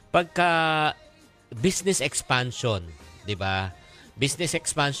pagka business expansion, di ba? Business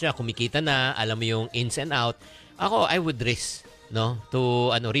expansion, kumikita na, alam mo yung ins and out. Ako, I would risk, no,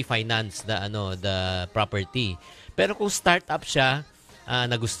 to refinance the property. Pero kung startup siya,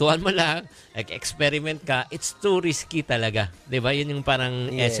 nagustuhan mo lang, experiment ka, it's too risky talaga. 'Di ba? Yun yung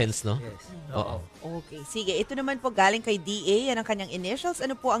parang essence, no? Yes. Oo. Okay, sige. Ito naman po galing kay DA. Yan ang kanyang initials.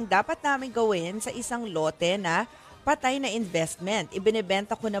 Ano po ang dapat namin gawin sa isang lote na patay na investment?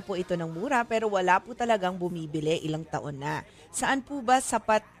 Ibinebenta ko na po ito ng mura pero wala po talagang bumibili, ilang taon na. Saan po ba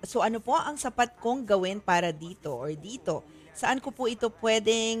sapat? So ano po ang sapat kong gawin para dito or dito? Saan ko po ito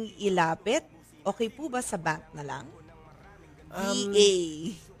pwedeng ilapit? Okay po ba sa bank na lang? DA.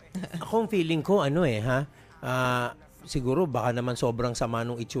 Akong feeling ko, siguro baka naman sobrang sama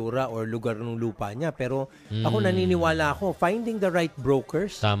nung itsura or lugar ng lupa niya. Pero ako naniniwala ako, finding the right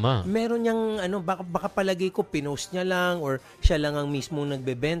brokers. Tama. Meron niyang, baka palagay ko, pinost niya lang or siya lang ang mismo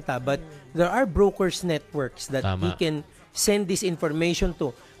nagbebenta. But there are brokers networks that Tama. he can send this information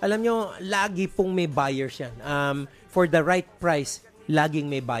to. Alam nyo, lagi pong may buyers yan. For the right price, laging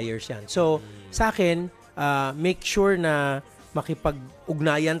may buyers yan. So, sa akin, make sure na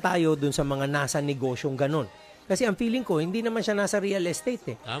makipag-ugnayan tayo dun sa mga nasa negosyong ganun. Kasi ang feeling ko, hindi naman siya nasa real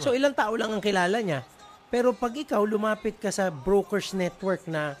estate eh. Tama. So, ilang tao lang ang kilala niya. Pero pag ikaw lumapit ka sa brokers network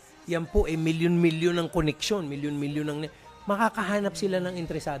na yan po milyon-milyon ng koneksyon, milyon-milyon ng makakahanap sila ng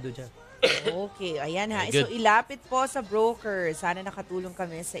interesado dyan. Okay, ayan ha. Very So, good. ilapit po sa broker. Sana nakatulong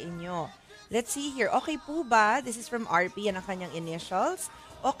kami sa inyo. Let's see here. Okay po ba, this is from RP, yan ang kanyang initials.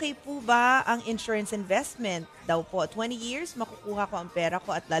 Okay po ba ang insurance investment? Daw po, 20 years, makukuha ko ang pera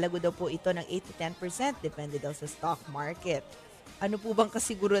ko at lalago daw po ito ng 8 to 10%. Depende daw sa stock market. Ano po bang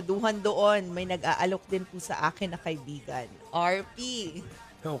kasiguraduhan doon? May nag-aalok din po sa akin na kaibigan. RP.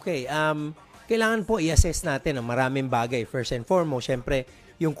 Okay, kailangan po i-assess natin ang maraming bagay. First and foremost, syempre,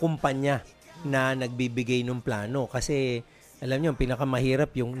 yung kumpanya na nagbibigay ng plano. Kasi, alam nyo, ang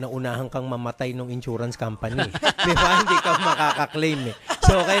pinakamahirap yung naunahan kang mamatay ng insurance company. Di ba? Hindi ka makaka-claim eh.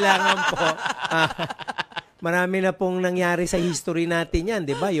 So, kailangan po, marami na pong nangyari sa history natin yan.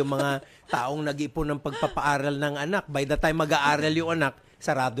 Di ba? Yung mga taong nag-ipon ng pagpapaaral ng anak. By the time mag-aaral yung anak,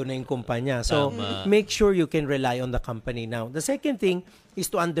 sarado na yung kumpanya. So, Tama. make sure you can rely on the company now. The second thing is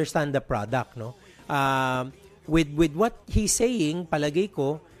to understand the product, no? With what he's saying, palagay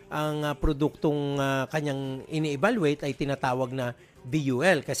ko, ang produktong kanyang ini-evaluate ay tinatawag na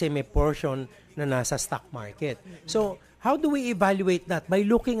BUL kasi may portion na nasa stock market. So, how do we evaluate that? By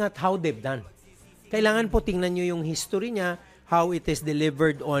looking at how they've done. Kailangan po tingnan nyo yung history niya, how it is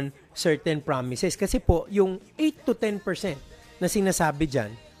delivered on certain promises. Kasi po, yung 8 to 10% na sinasabi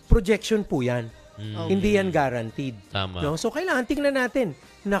dyan, projection po yan. Hindi yan guaranteed. Tama. No? So, kailangan tingnan natin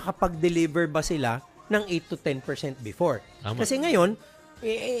nakapag-deliver ba sila ng 8 to 10% before. Tama. Kasi ngayon,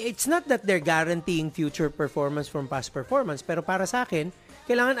 it's not that they're guaranteeing future performance from past performance, pero para sa akin,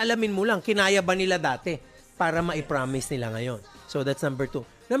 kailangan alamin mo lang, kinaya ba nila dati para ma-promise nila ngayon. So, that's number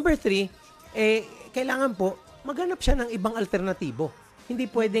 2. Number 3, kailangan po, maghanap siya ng ibang alternatibo. Hindi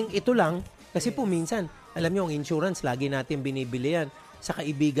pwedeng ito lang, kasi po minsan, alam nyo, ang insurance, lagi natin binibili yan sa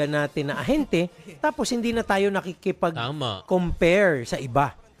kaibigan natin na ahente, tapos hindi na tayo nakikipag-compare sa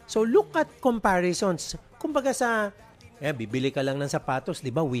iba. So, look at comparisons. Kumbaga bibili ka lang ng sapatos,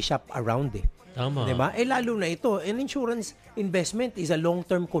 di ba? We shop around eh. Tama. Di ba? Lalo na ito, an insurance investment is a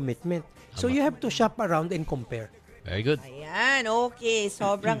long-term commitment. So, you have to shop around and compare. Very good. Ayan, okay.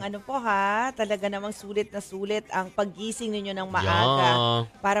 Sobrang ano po ha, talaga namang sulit na sulit ang paggising ninyo ng maaga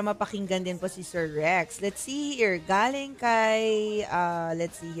para mapakinggan din po si Sir Rex. Let's see here, galing kay,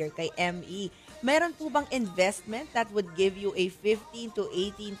 kay ME. Meron po bang investment that would give you a 15 to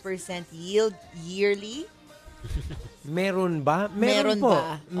 18% yield yearly? Meron ba? Meron po.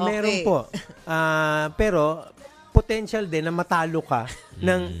 ba? Okay. Meron po. Pero, potential din na matalo ka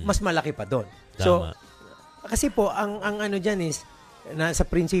ng mas malaki pa doon. So, Tama. kasi po, ang ano dyan is, sa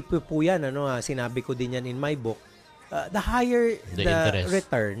prinsipyo po yan, sinabi ko din yan in my book, the higher The the interest.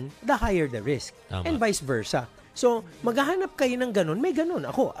 return, the higher the risk. Tama. And vice versa. So, maghahanap kayo ng ganun. May ganun.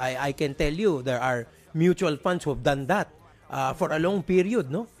 Ako, I can tell you, there are mutual funds who have done that for a long period,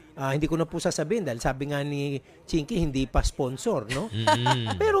 no? Hindi ko na po sasabihin dahil sabi nga ni Chinky, hindi pa sponsor, no?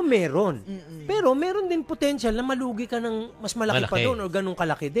 Pero meron. Pero meron din potential na malugi ka ng mas malaki pa doon o ganun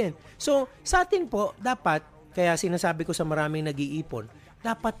kalaki din. So, sa atin po, dapat, kaya sinasabi ko sa maraming nag-iipon,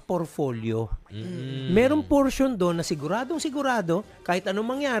 dapat portfolio. Merong portion doon na sigurado, kahit anong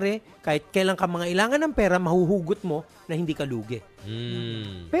mangyari, kahit kailan ka mangailangan ng pera, mahuhugot mo na hindi ka lugi.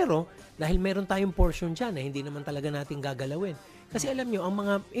 Pero, dahil meron tayong portion dyan na hindi naman talaga natin gagalawin. Kasi alam nyo, ang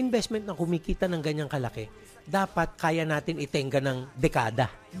mga investment na kumikita ng ganyang kalaki, dapat kaya natin itenga ng dekada.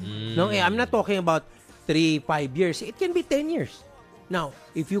 No? I'm not talking about 3-5 years. It can be 10 years. Now,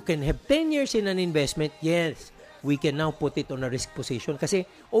 if you can have 10 years in an investment, yes, we can now put it on a risk position. Kasi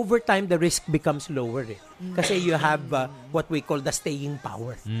over time, the risk becomes lower. Kasi you have what we call the staying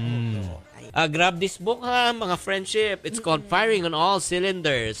power. Grab this book ha, mga friendship. It's called Firing on All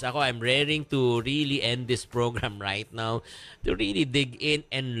Cylinders. Ako, I'm raring to really end this program right now to really dig in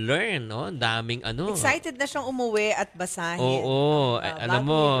and learn. No? Ang daming ano. Excited na siyang umuwi at basahin. Oo. Alam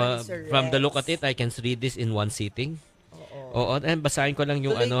mo, bago ni Sir from the Rex. look at it, I can read this in one sitting. Oo. And basahin ko lang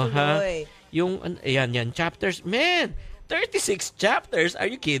yung Tuloy-tuloy. Yung, yan, chapters. Man, 36 chapters. Are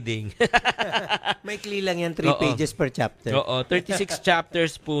you kidding? Maikli lang yan, 3 pages per chapter. Oo, 36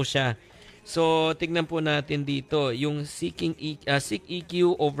 chapters po siya. So, tignan po natin dito, yung seek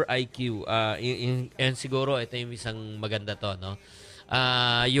EQ over IQ. And siguro, ito yung isang maganda to, no?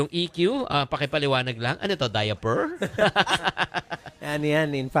 Yung EQ, pakipaliwanag lang. Ano to, diaper? Ano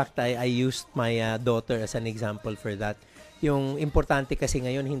yan, in fact, I used my daughter as an example for that. Yung importante kasi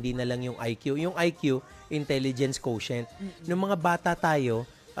ngayon, hindi na lang yung IQ. Yung IQ, intelligence quotient. Nung mga bata tayo,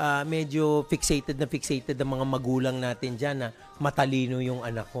 medyo fixated ang mga magulang natin dyan na matalino yung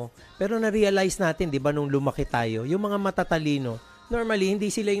anak ko. Pero na-realize natin, di ba, nung lumaki tayo, yung mga matatalino, normally,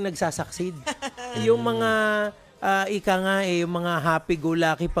 hindi sila yung nagsasucceed. Yung mga, yung mga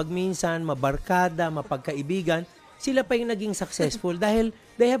happy-go-lucky pag minsan, mabarkada, mapagkaibigan, sila pa yung naging successful dahil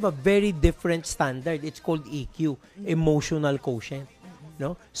they have a very different standard. It's called EQ, emotional quotient.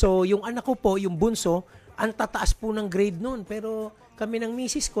 No? So, yung anak ko po, yung bunso, ang tataas po ng grade nun. Pero kami ng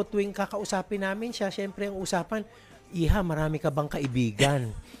misis ko, tuwing kakausapin namin siya, syempre ang usapan, Iha, marami ka bang kaibigan?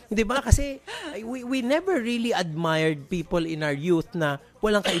 Di ba? Kasi we never really admired people in our youth na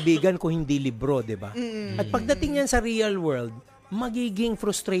walang kaibigan kung hindi libro, di ba? At pagdating yan sa real world, magiging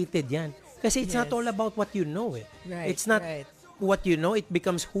frustrated yan. Kasi it's not all about what you know. Right, It's not what you know. It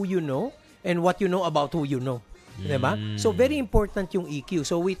becomes who you know and what you know about who you know. Diba? So, very important yung EQ.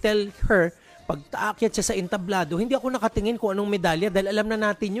 So, we tell her, pag aakyat siya sa entablado, hindi ako nakatingin kung anong medalya dahil alam na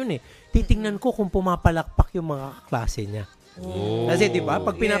natin yun eh. Titingnan ko kung pumapalakpak yung mga klase niya. Kasi diba,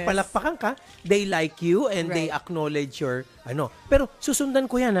 pag pinapalakpakan ka, they like you and they acknowledge your ano. Pero susundan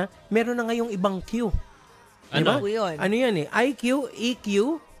ko yan meron na ngayong ibang Q. Ano? Diba? Ano yan eh? IQ,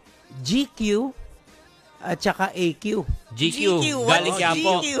 EQ, GQ, at saka AQ. GQ. What's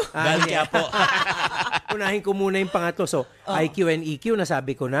Quiapo. GQ? Galing Quiapo. Unahin ko muna yung pangatlo. So, IQ and EQ,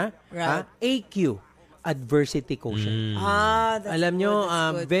 nasabi ko na. Right. AQ, adversity quotient. That's Alam nyo, good,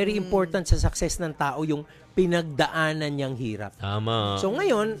 that's good. very important sa success ng tao yung pinagdaanan niyang hirap. Tama. So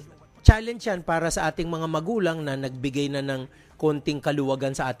ngayon, challenge yan para sa ating mga magulang na nagbigay na ng konting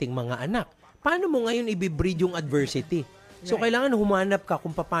kaluwagan sa ating mga anak. Paano mo ngayon i-breed yung adversity? So kailangan humanap ka kung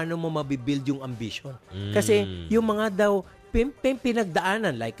paano mo mabibuild yung ambition. Kasi yung mga daw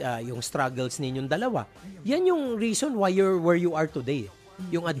pinagdaanan, like yung struggles ninyong dalawa, yan yung reason why you're where you are today.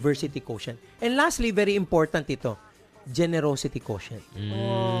 Yung adversity quotient. And lastly, very important ito, generosity quotient.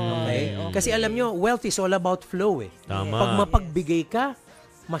 Okay? Kasi alam nyo, wealth is all about flow eh. Tama. Pag mapagbigay ka,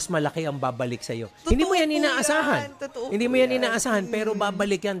 mas malaki ang babalik sa'yo. Hindi mo yan inaasahan. Hindi mo yan inaasahan, pero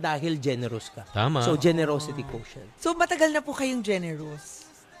babalik yan dahil generous ka. Tama. So, generosity quotient. So, matagal na po kayong generous.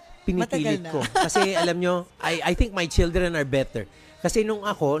 Pinipilit Matagal na. ko. Kasi alam nyo, I think my children are better. Kasi nung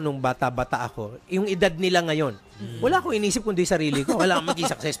bata-bata ako, yung edad nila ngayon, wala akong inisip kundi sarili ko. Wala akong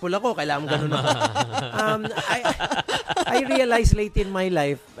maging successful ako. Kailangan ganun ako. I realized late in my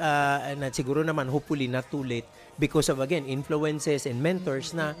life, na siguro naman, hopefully not too late, because of, again, influences and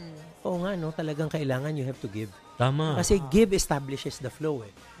mentors na, talagang kailangan you have to give. Tama. Kasi give establishes the flow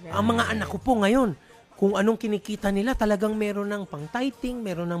eh. Ang mga anak ko po ngayon, kung anong kinikita nila, talagang meron ng pang-tithing,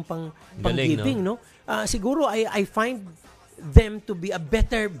 meron ng pang-giving, no? Siguro, I find them to be a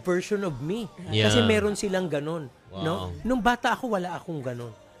better version of me. Yeah. Kasi meron silang ganun. Wow. No? Nung bata ako, wala akong ganun.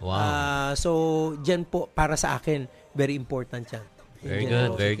 Wow. So, dyan po, para sa akin, very important yan. Very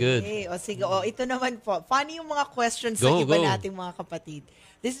good, very good. Okay, sige. Ito naman po. Funny yung mga questions Go, ng iba go. nating mga kapatid.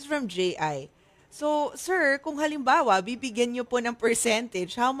 This is from J.I. So, sir, kung halimbawa, bibigyan niyo po ng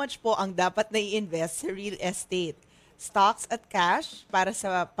percentage, how much po ang dapat na i-invest sa real estate? Stocks at cash para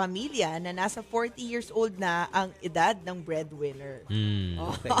sa pamilya na nasa 40 years old na ang edad ng breadwinner.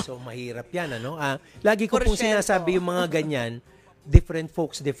 Okay, so mahirap yan, ano? Lagi ko pong Porsyento. sinasabi yung mga ganyan, different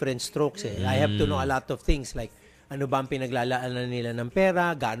folks, different strokes eh. I have to know a lot of things like, ano ba ang pinaglalaanan nila ng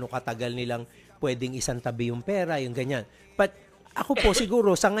pera, gaano katagal nilang pwedeng isantabi yung pera, yung ganyan. But ako po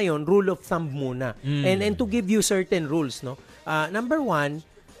siguro sa ngayon, rule of thumb muna. And to give you certain rules, no? Number one,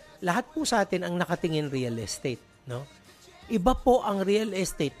 lahat po sa atin ang nakatingin real estate, no? Iba po ang real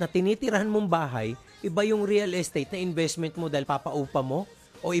estate na tinitirahan mong bahay, iba yung real estate na investment mo dahil papaupa mo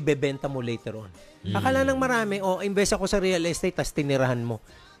o ibebenta mo later on. Akala ng marami, invest ako sa real estate tas tinirahan mo.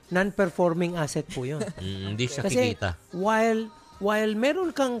 Non-performing asset po yun. Hindi siya Kasi kikita. while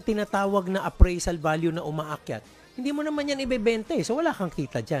meron kang tinatawag na appraisal value na umaakyat, hindi mo naman yan ibebenta eh. So wala kang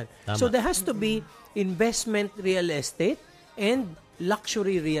kita dyan. Tama. So there has to be investment real estate and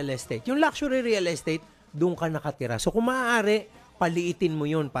luxury real estate. Yung luxury real estate, doon ka nakatira. So kung maaari, paliitin mo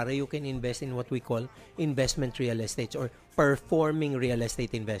yun para you can invest in what we call investment real estates or performing real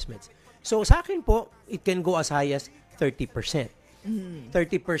estate investments. So sa akin po, it can go as high as 30%.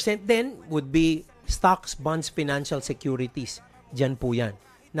 30% then would be stocks, bonds, financial securities. Diyan po yan.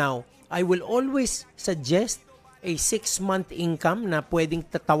 Now, I will always suggest a 6-month income na pwedeng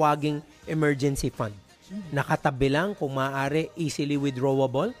tatawaging emergency fund. Nakatabi lang kung maaari, easily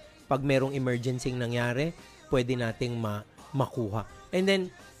withdrawable. Pag merong emergency nangyari, pwede nating makuha. And then,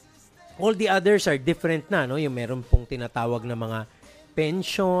 all the others are different na. No? Yung meron pong tinatawag na mga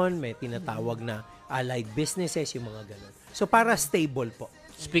pension, may tinatawag na allied businesses, yung mga ganun. So, para stable po.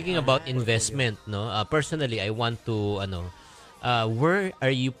 Speaking about investment, no? Personally, I want to where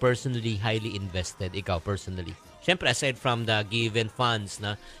are you personally highly invested? Ikaw personally. Siyempre, aside from the given funds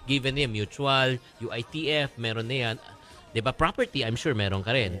na given niya mutual, UITF, meron na yan. 'Di ba? Property, I'm sure meron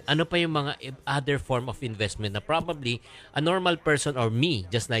ka rin. Ano pa yung mga other form of investment na probably a normal person or me,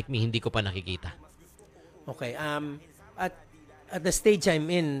 just like me, hindi ko pa nakikita? Okay, at the stage I'm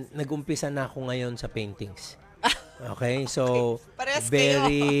in, nag-umpisa na ako ngayon sa paintings. Okay, so Parehas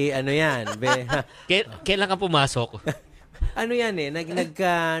very ano yan, Kailan ka pumasok? ano yan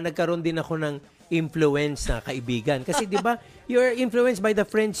nagkaroon din ako ng influence na kaibigan. Kasi 'di ba, you're influenced by the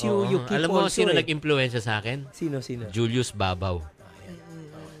friends you keep. Alam mo also, sino nag-impluwensya sa akin? Sino? Julius Babaw.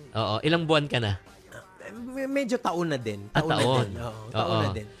 Oo, ilang buwan ka na? Medyo taon na din. Taon. Na din. Oo, taon na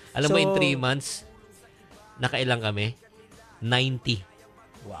din. Alam mo, in 3 months, nakailang kami? 90.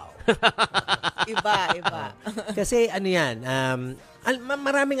 Wow. Iba. Kasi ano yan,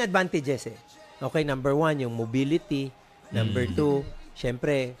 maraming advantages eh. Okay, number 1, yung mobility. Number 2,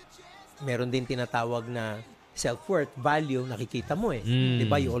 syempre, meron din tinatawag na self-worth, value, nakikita mo eh.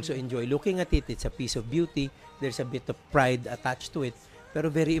 Diba? You also enjoy looking at it. It's a piece of beauty. There's a bit of pride attached to it. Pero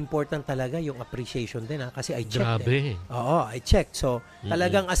very important talaga yung appreciation din kasi I checked. Grabe. Oo, I checked. So,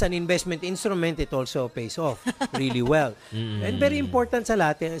 talagang as an investment instrument, it also pays off really well. And very important sa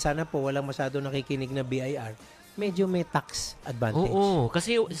lahat, sana po walang masyado nakikinig na BIR, medyo may tax advantage. Oo,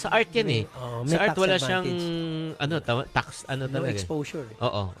 kasi sa art yan eh. May Sa art tax wala advantage. siyang tax No talaga. exposure.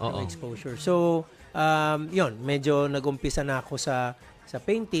 Oo. No exposure. So, yun, medyo nag-umpisa na ako sa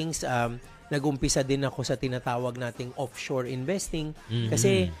paintings. Nag-umpisa din ako sa tinatawag nating offshore investing.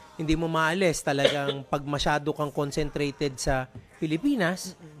 Kasi hindi mo maalis talagang pag masyado kang concentrated sa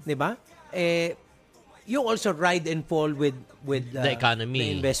Pilipinas, di ba? You also ride and fall with the economy.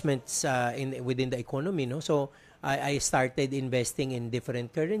 The investments within the economy, no? So, I started investing in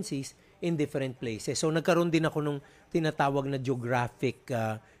different currencies in different places. So, nagkaroon din ako nung tinatawag na geographic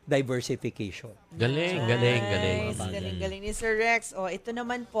diversification. Galing. Galing ni Sir Rex. Ito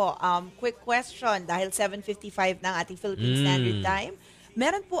naman po, quick question. Dahil 7:55 ng ating Philippine Standard Time,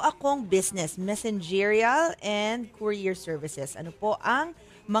 meron po akong business, messengerial and courier services. Ano po ang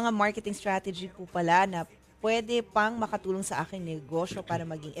mga marketing strategy po pala na pwede pang makatulong sa aking negosyo para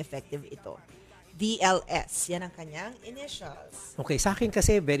maging effective ito? DLS, yan ang kanyang initials. Okay, sa akin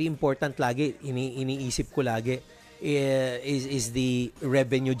kasi very important lagi, iniisip ko lagi, is the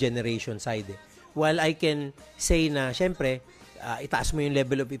revenue generation side. While I can say na, syempre, itaas mo yung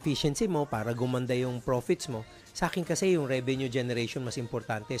level of efficiency mo para gumanda yung profits mo, sa akin kasi yung revenue generation mas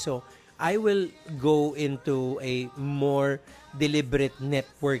importante. So, I will go into a more deliberate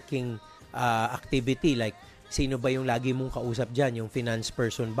networking activity. Like, sino ba yung lagi mong kausap dyan? Yung finance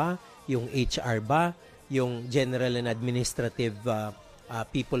person ba? Yung HR ba? Yung general and administrative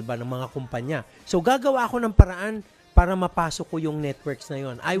people ba ng mga kumpanya? So, gagawa ako ng paraan para mapasok ko yung networks na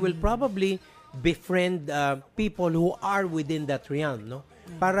yon. I will probably befriend people who are within that realm, no?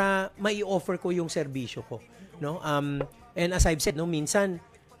 Para mai-offer ko yung serbisyo ko, no? And as I've said, no, minsan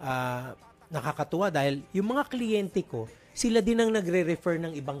nakakatuwa dahil yung mga kliyente ko, sila din ang nagre-refer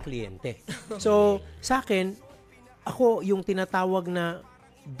ng ibang kliyente. So, sa akin, ako yung tinatawag na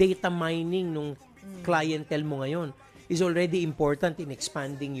data mining nung clientele mo ngayon is already important in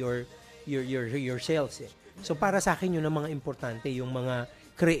expanding your sales. So, para sa akin yun ang mga importante, yung mga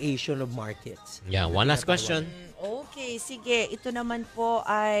creation of markets. Yeah, one last question. Okay, sige. Ito naman po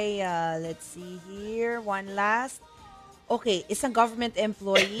ay, let's see here, one last. Okay, isang government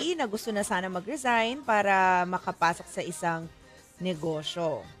employee na gusto na sana mag-resign para makapasok sa isang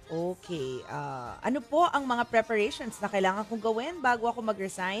negosyo. Okay, ano po ang mga preparations na kailangan kong gawin bago ako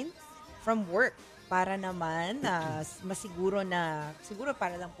mag-resign from work? Para naman masiguro siguro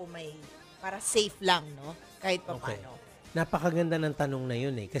para lang po para safe lang, no? Kahit pa Okay. paano. Napakaganda ng tanong na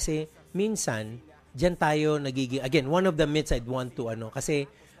yun eh. Kasi minsan, dyan tayo nagiging, again, one of the myths I'd want to, kasi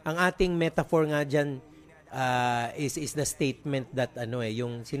ang ating metaphor nga dyan is the statement that,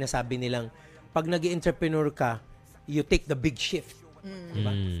 yung sinasabi nilang, pag nag-entrepreneur ka, you take the big shift.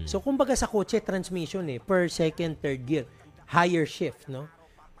 Diba? So, kumbaga sa kotse, transmission per second, third gear, higher shift, no?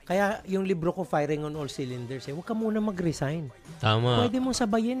 Kaya yung libro ko, Firing on All Cylinders, huwag ka muna mag-resign. Tama. Pwede mong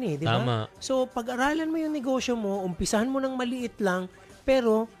sabayin di ba? Tama. So, pag-aralan mo yung negosyo mo, umpisahan mo ng maliit lang,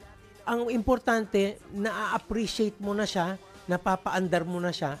 pero ang importante, na-appreciate mo na siya, napapaandar mo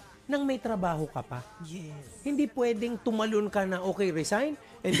na siya, nang may trabaho ka pa. Yes. Hindi pwedeng tumalon ka na, okay, resign,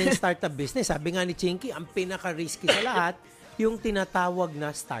 and then start a business. Sabi nga ni Chinky, ang pinaka-risky sa lahat, yung tinatawag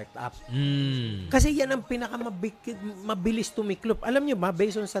na startup. Mm. Kasi yan ang pinakamabilis tumiklop. Alam nyo ba,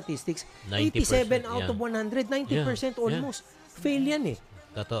 based on statistics, 87 out of 100, 90% almost, fail yan eh.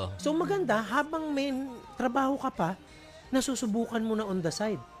 Totoo. So maganda, habang may trabaho ka pa, nasusubukan mo na on the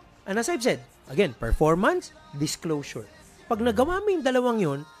side. And as I've said, again, performance, disclosure. Pag nagawa mo yung dalawang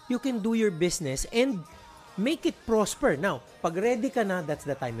yun, you can do your business and make it prosper. Now, pag ready ka na, that's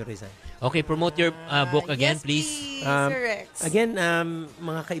the time you resign. Okay, promote your book again, yes, please. Sir Rex. Again,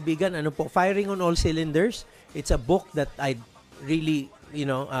 mga kaibigan, Firing on All Cylinders. It's a book that I really,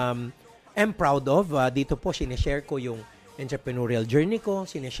 am proud of. Dito po, sineshare ko yung entrepreneurial journey ko,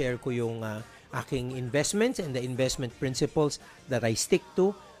 sineshare ko yung aking investments and the investment principles that I stick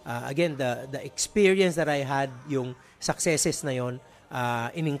to. Again, the experience that I had, yung successes na yon,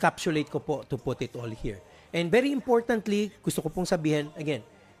 in-encapsulate ko po to put it all here. And very importantly, gusto ko pong sabihin, again,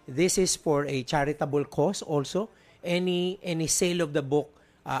 this is for a charitable cause also. Any sale of the book,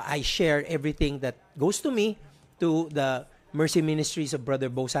 I share everything that goes to me to the Mercy Ministries of Brother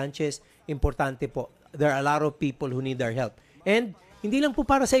Bo Sanchez. Importante po. There are a lot of people who need our help. And hindi lang po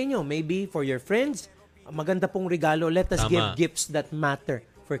para sa inyo, maybe for your friends, maganda pong regalo. Let us Tama. give gifts that matter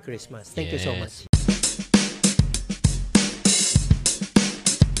for Christmas. Thank you so much.